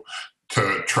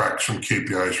 to track some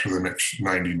KPIs for the next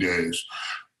 90 days.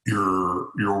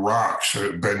 Your rocks,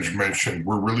 Benj mentioned,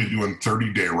 we're really doing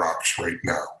 30-day rocks right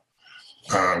now.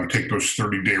 We take those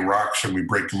 30-day rocks and we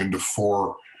break them into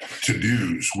 4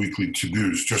 to-dos, weekly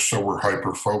to-dos, just so we're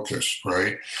hyper-focused,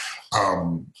 right?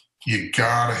 You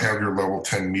gotta have your level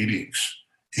 10 meetings.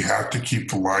 You have to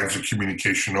keep the lines of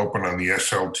communication open on the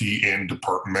SLT and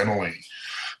departmentally.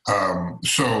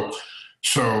 So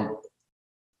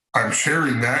I'm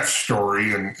sharing that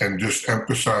story and just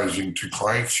emphasizing to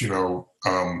clients, we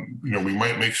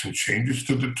might make some changes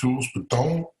to the tools, but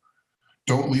don't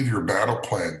leave your battle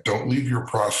plan. Don't leave your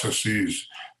processes.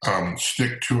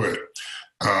 Stick to it.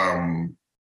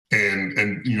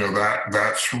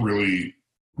 That's really,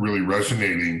 really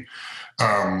resonating.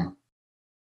 I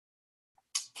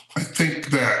think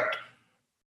that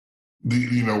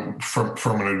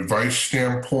from an advice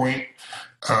standpoint,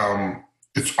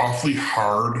 it's awfully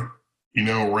hard,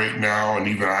 right now. And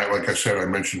even like I said, I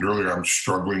mentioned earlier, I'm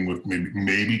struggling with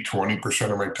maybe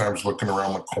 20% of my times looking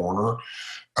around the corner.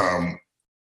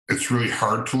 It's really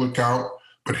hard to look out,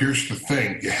 but here's the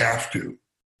thing, you have to.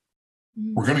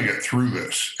 We're going to get through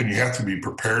this, and you have to be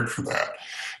prepared for that.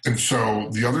 And so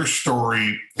the other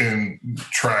story in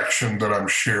traction that I'm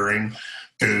sharing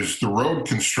is the road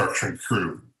construction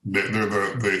crew.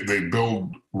 They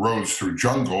build roads through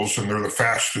jungles, and they're the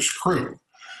fastest crew.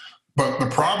 But the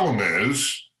problem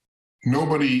is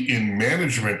nobody in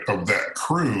management of that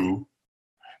crew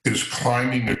is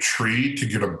climbing a tree to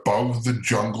get above the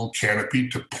jungle canopy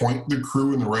to point the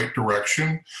crew in the right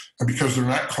direction. And because they're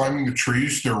not climbing the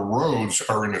trees, their roads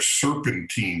are in a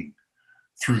serpentine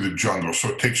through the jungle. So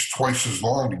it takes twice as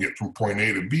long to get from point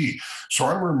A to B. So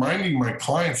I'm reminding my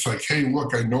clients, like, hey,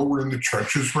 look, I know we're in the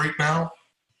trenches right now,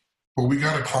 but we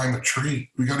got to climb a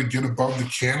tree. We got to get above the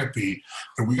canopy,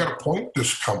 and we got to point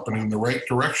this company in the right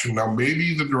direction. Now,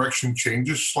 maybe the direction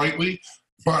changes slightly,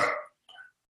 but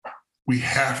we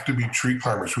have to be tree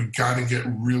climbers. We got to get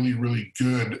really, really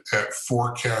good at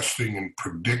forecasting and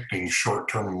predicting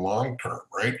short-term and long-term,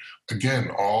 right?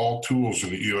 Again, all tools in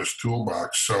the EOS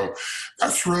toolbox. So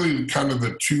that's really kind of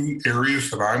the 2 areas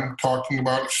that I'm talking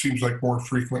about, it seems like, more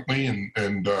frequently,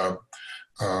 and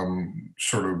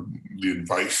sort of the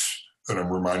advice that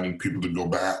I'm reminding people to go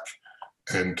back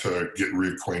and to get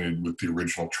reacquainted with the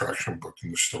original Traction book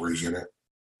and the stories in it.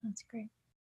 That's great.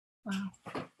 Wow.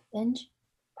 Benj?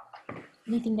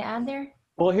 Anything to add there?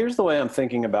 Well, here's the way I'm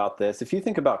thinking about this. If you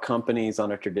think about companies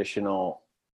on a traditional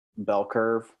bell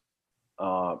curve,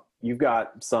 you've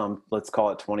got some, let's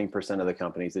call it 20% of the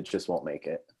companies that just won't make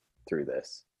it through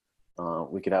this.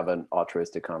 We could have an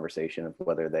altruistic conversation of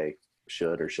whether they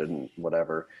should or shouldn't,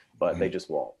 whatever, but they just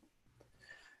won't.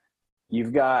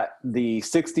 You've got the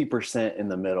 60% in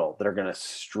the middle that are going to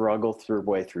struggle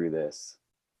way through this.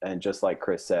 And just like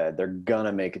Chris said, they're going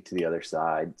to make it to the other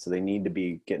side. So they need to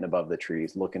be getting above the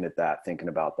trees, looking at that, thinking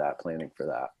about that, planning for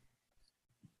that.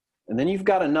 And then you've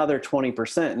got another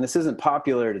 20%, and this isn't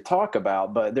popular to talk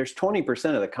about, but there's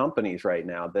 20% of the companies right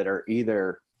now that are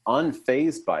either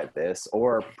unfazed by this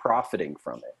or profiting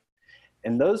from it.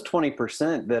 And those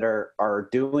 20% that are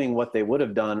doing what they would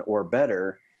have done or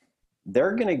better,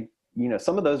 they're going to,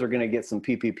 some of those are going to get some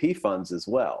PPP funds as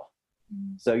well.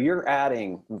 So you're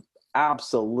adding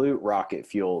absolute rocket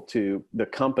fuel to the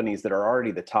companies that are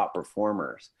already the top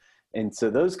performers. And so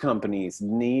those companies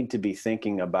need to be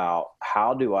thinking about,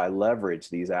 how do I leverage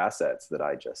these assets that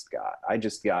I just got? I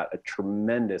just got a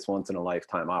tremendous once in a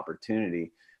lifetime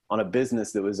opportunity on a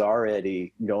business that was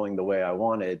already going the way I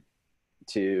wanted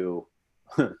to.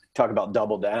 Talk about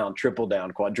double down, triple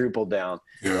down, quadruple down.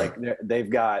 Yeah. Like they've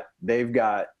got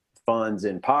funds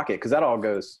in pocket, because that all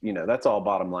goes, that's all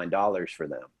bottom line dollars for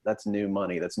them. That's new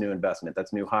money, that's new investment,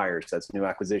 that's new hires, that's new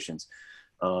acquisitions.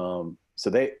 So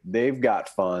they've got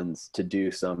funds to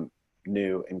do some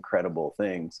new incredible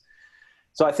things.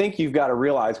 So I think you've got to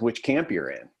realize which camp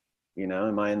you're in.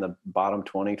 Am I in the bottom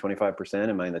 20, 25%?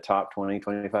 Am I in the top 20,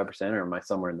 25%? Or am I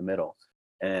somewhere in the middle?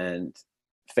 And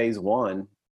phase one,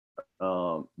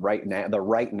 right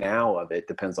now of it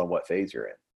depends on what phase you're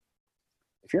in.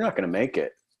 If you're not going to make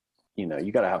it,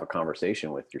 you got to have a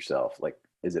conversation with yourself. Like,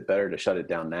 is it better to shut it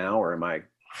down now, or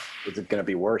is it going to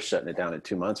be worse shutting it down in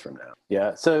 2 months from now?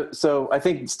 Yeah. So I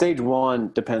think stage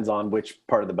one depends on which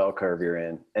part of the bell curve you're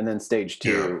in. And then stage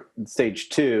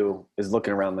two is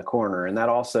looking around the corner. And that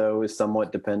also is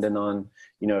somewhat dependent on,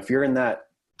 if you're in that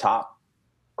top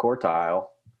quartile,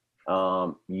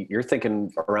 you're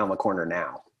thinking around the corner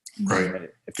now. Right.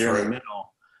 If you're in the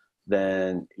middle,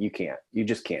 then you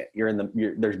just can't.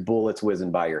 There's bullets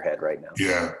whizzing by your head right now.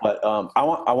 Yeah. But I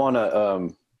want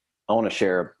to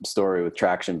share a story with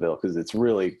Tractionville, because it's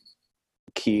really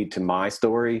key to my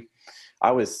story.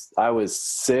 I was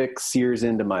 6 years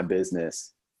into my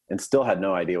business and still had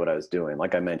no idea what I was doing.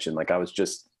 Like I mentioned,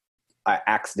 I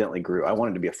accidentally grew. I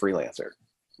wanted to be a freelancer.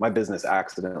 My business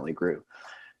accidentally grew,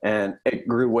 and it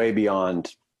grew way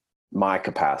beyond my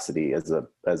capacity as a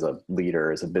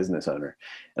leader, as a business owner.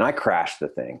 And I crashed the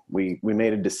thing. We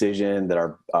made a decision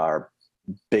that our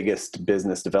biggest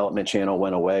business development channel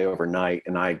went away overnight,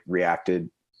 and I reacted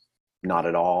not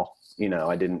at all.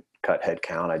 I didn't cut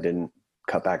headcount. I didn't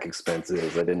cut back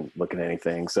expenses. I didn't look at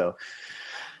anything. So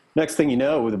next thing you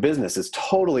know, the business is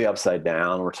totally upside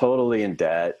down. We're totally in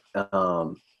debt.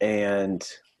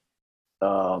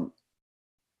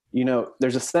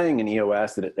 There's a saying in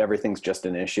EOS that everything's just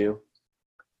an issue.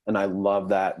 And I love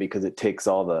that, because it takes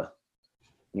all the,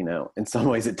 in some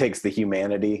ways it takes the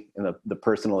humanity and the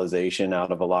personalization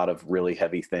out of a lot of really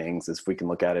heavy things, if we can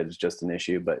look at it as just an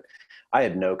issue. But I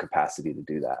had no capacity to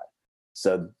do that.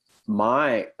 So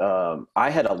I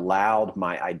had allowed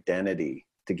my identity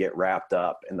to get wrapped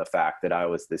up in the fact that I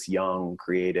was this young,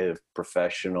 creative,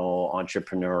 professional,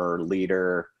 entrepreneur,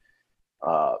 leader.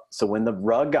 So when the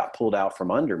rug got pulled out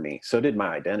from under me, so did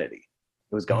my identity.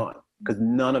 It was gone, because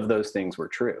none of those things were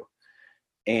true.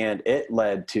 And it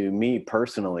led to me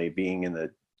personally being in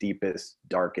the deepest,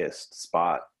 darkest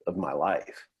spot of my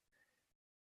life.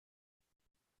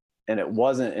 And it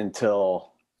wasn't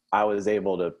until I was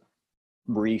able to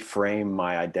reframe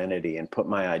my identity and put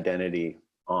my identity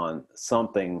on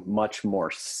something much more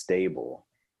stable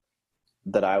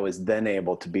that I was then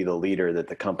able to be the leader that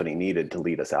the company needed to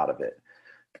lead us out of it.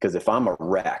 Because if I'm a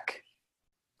wreck,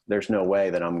 there's no way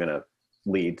that I'm going to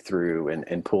lead through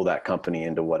and pull that company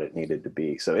into what it needed to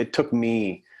be. So it took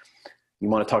me, you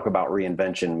want to talk about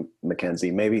reinvention,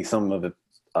 Mackenzie, maybe some of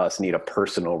us need a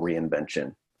personal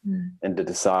reinvention. And to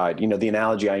decide, the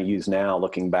analogy I use now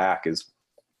looking back is,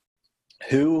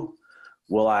 who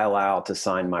will I allow to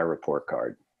sign my report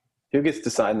card? Who gets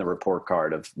to sign the report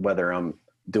card of whether I'm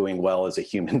doing well as a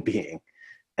human being?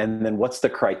 And then what's the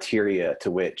criteria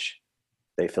to which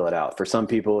they fill it out? For some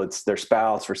people, it's their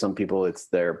spouse. For some people, it's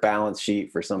their balance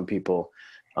sheet. For some people,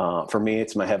 for me,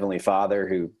 it's my Heavenly Father,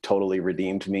 who totally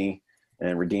redeemed me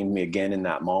and redeemed me again in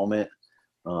that moment.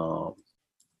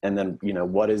 And then,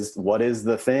 what is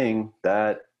the thing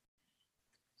that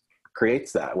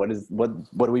creates that? What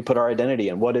do we put our identity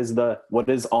in? What is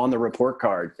on the report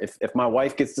card? If my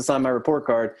wife gets to sign my report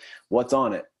card, what's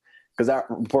on it? Because that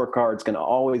report card's going to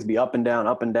always be up and down,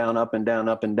 up and down, up and down,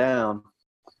 up and down,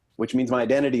 which means my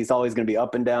identity is always going to be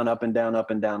up and down, up and down, up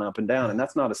and down, up and down. And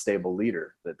that's not a stable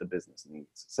leader that the business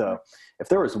needs. So if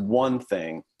there was one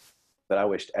thing that I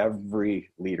wished every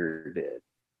leader did,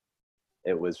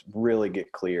 it was really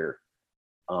get clear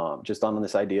just on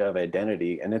this idea of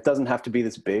identity. And it doesn't have to be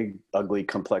this big, ugly,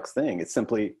 complex thing. It's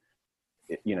simply,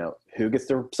 who gets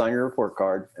to sign your report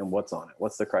card and what's on it?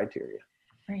 What's the criteria?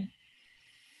 Right.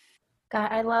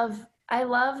 God, I love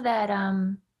that.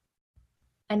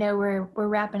 I know we're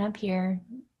wrapping up here.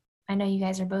 I know you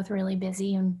guys are both really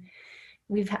busy, and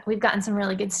we've gotten some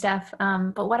really good stuff.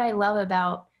 But what I love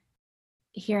about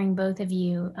hearing both of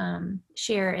you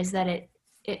share is that it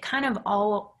kind of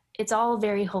it's all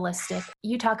very holistic.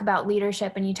 You talk about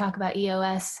leadership and you talk about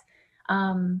EOS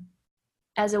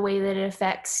as a way that it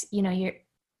affects,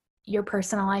 your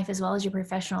personal life as well as your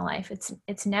professional life.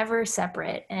 It's never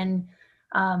separate. And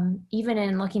even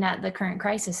in looking at the current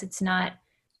crisis, it's not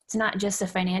just a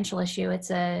financial issue.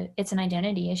 It's an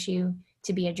identity issue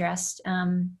to be addressed.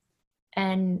 And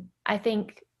I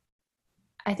think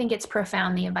it's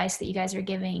profound, the advice that you guys are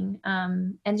giving,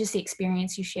 and just the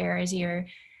experience you share as you're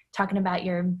talking about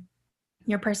your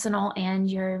personal and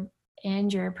your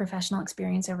professional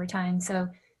experience over time. So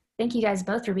thank you guys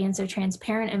both for being so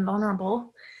transparent and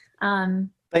vulnerable.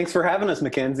 Thanks for having us,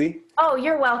 Mackenzie. Oh,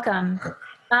 you're welcome.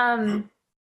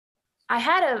 I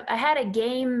had a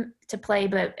game to play,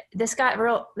 but this got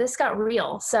real.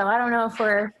 So I don't know if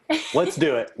we're. Let's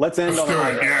do it. Let's end on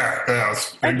it. Yeah,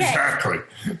 exactly.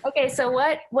 Okay, so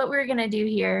what we're gonna do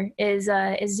here is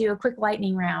do a quick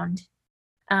lightning round,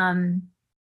 and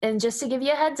just to give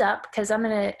you a heads up, because I'm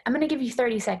gonna give you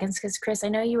 30 seconds, because Chris, I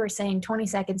know you were saying 20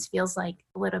 seconds feels like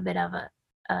a little bit of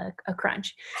a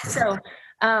crunch. So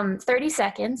 30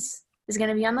 seconds is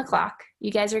gonna be on the clock.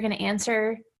 You guys are gonna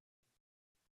answer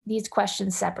these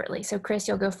questions separately. So Chris,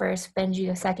 you'll go first. Benj, you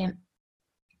go second.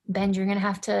 Benj, you're gonna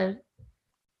have to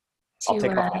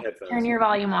turn your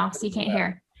volume off so you can't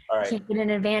hear. All right. You can't get an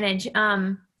advantage.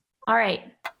 All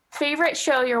right. Favorite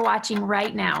show you're watching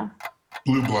right now?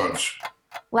 Blue Bloods.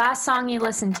 Last song you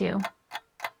listened to?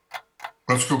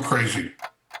 Let's Go Crazy.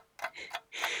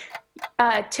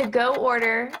 To-go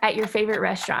order at your favorite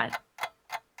restaurant?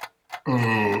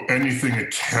 Oh, anything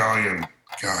Italian.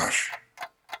 Gosh.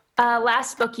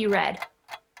 Last book you read?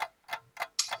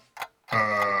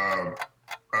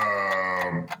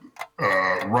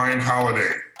 Ryan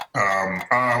Holiday.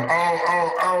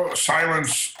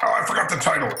 Silence. Oh, I forgot the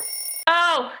title.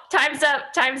 Oh, time's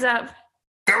up.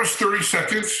 That was 30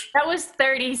 seconds? That was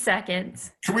 30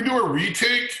 seconds. Can we do a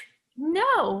retake?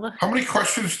 No. How many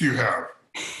questions do you have?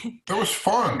 That was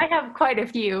fun. I have quite a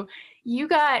few. You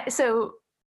gave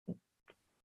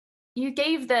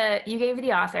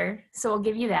the author, so we'll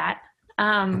give you that.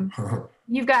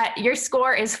 You've got, your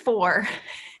score is 4.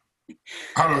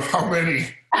 Out of how many?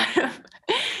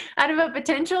 Out of a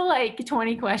potential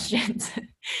 20 questions.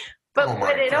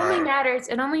 But it only matters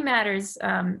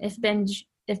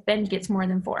if Benj gets more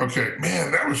than 4. Okay,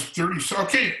 man, that was 30.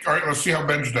 Okay, all right, let's see how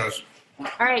Benj does.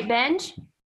 All right, Benj,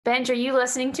 are you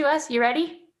listening to us? You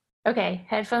ready? Okay,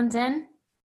 headphones in.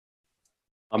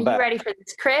 I'm Are back. you ready for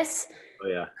this, Chris? Oh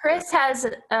yeah. Chris has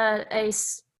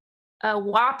a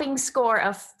whopping score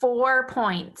of 4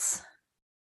 points.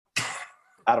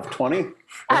 Out of 20?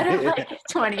 Out of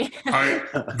 20. That's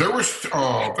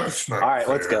not All right,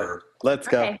 fair. Let's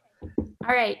go. Okay.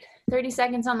 All right, 30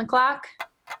 seconds on the clock.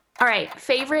 All right,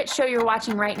 favorite show you're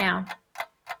watching right now?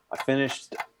 I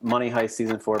finished Money Heist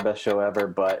Season 4, best show ever,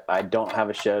 but I don't have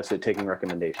a show, so taking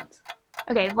recommendations.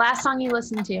 Okay, last song you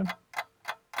listened to?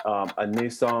 A new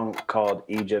song called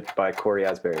Egypt by Corey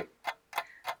Asbury.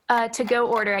 To-go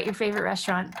order at your favorite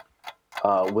restaurant?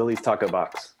 Willie's Taco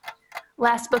Box.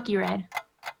 Last book you read?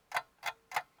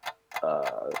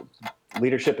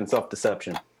 Leadership and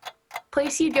Self-Deception.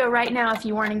 Place you'd go right now if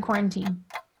you weren't in quarantine?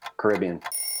 Caribbean.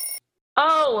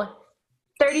 Oh,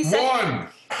 30 seconds.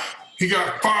 1. He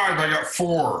got 5. I got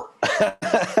 4.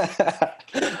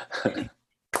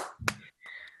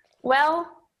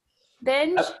 Well,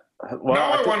 Benj? Well,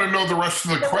 now I want to know the rest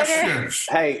of the questions.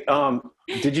 Hey,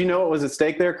 did you know what was at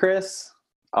stake there, Chris?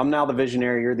 I'm now the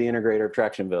visionary. You're the integrator of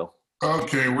Tractionville.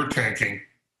 Okay, we're tanking.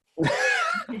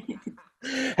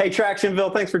 Hey,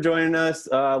 Tractionville, thanks for joining us,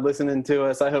 listening to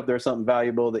us. I hope there's something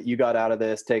valuable that you got out of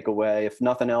this. Take away. If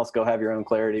nothing else, go have your own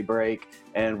clarity break,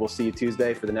 and we'll see you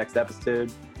Tuesday for the next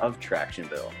episode of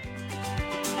Tractionville.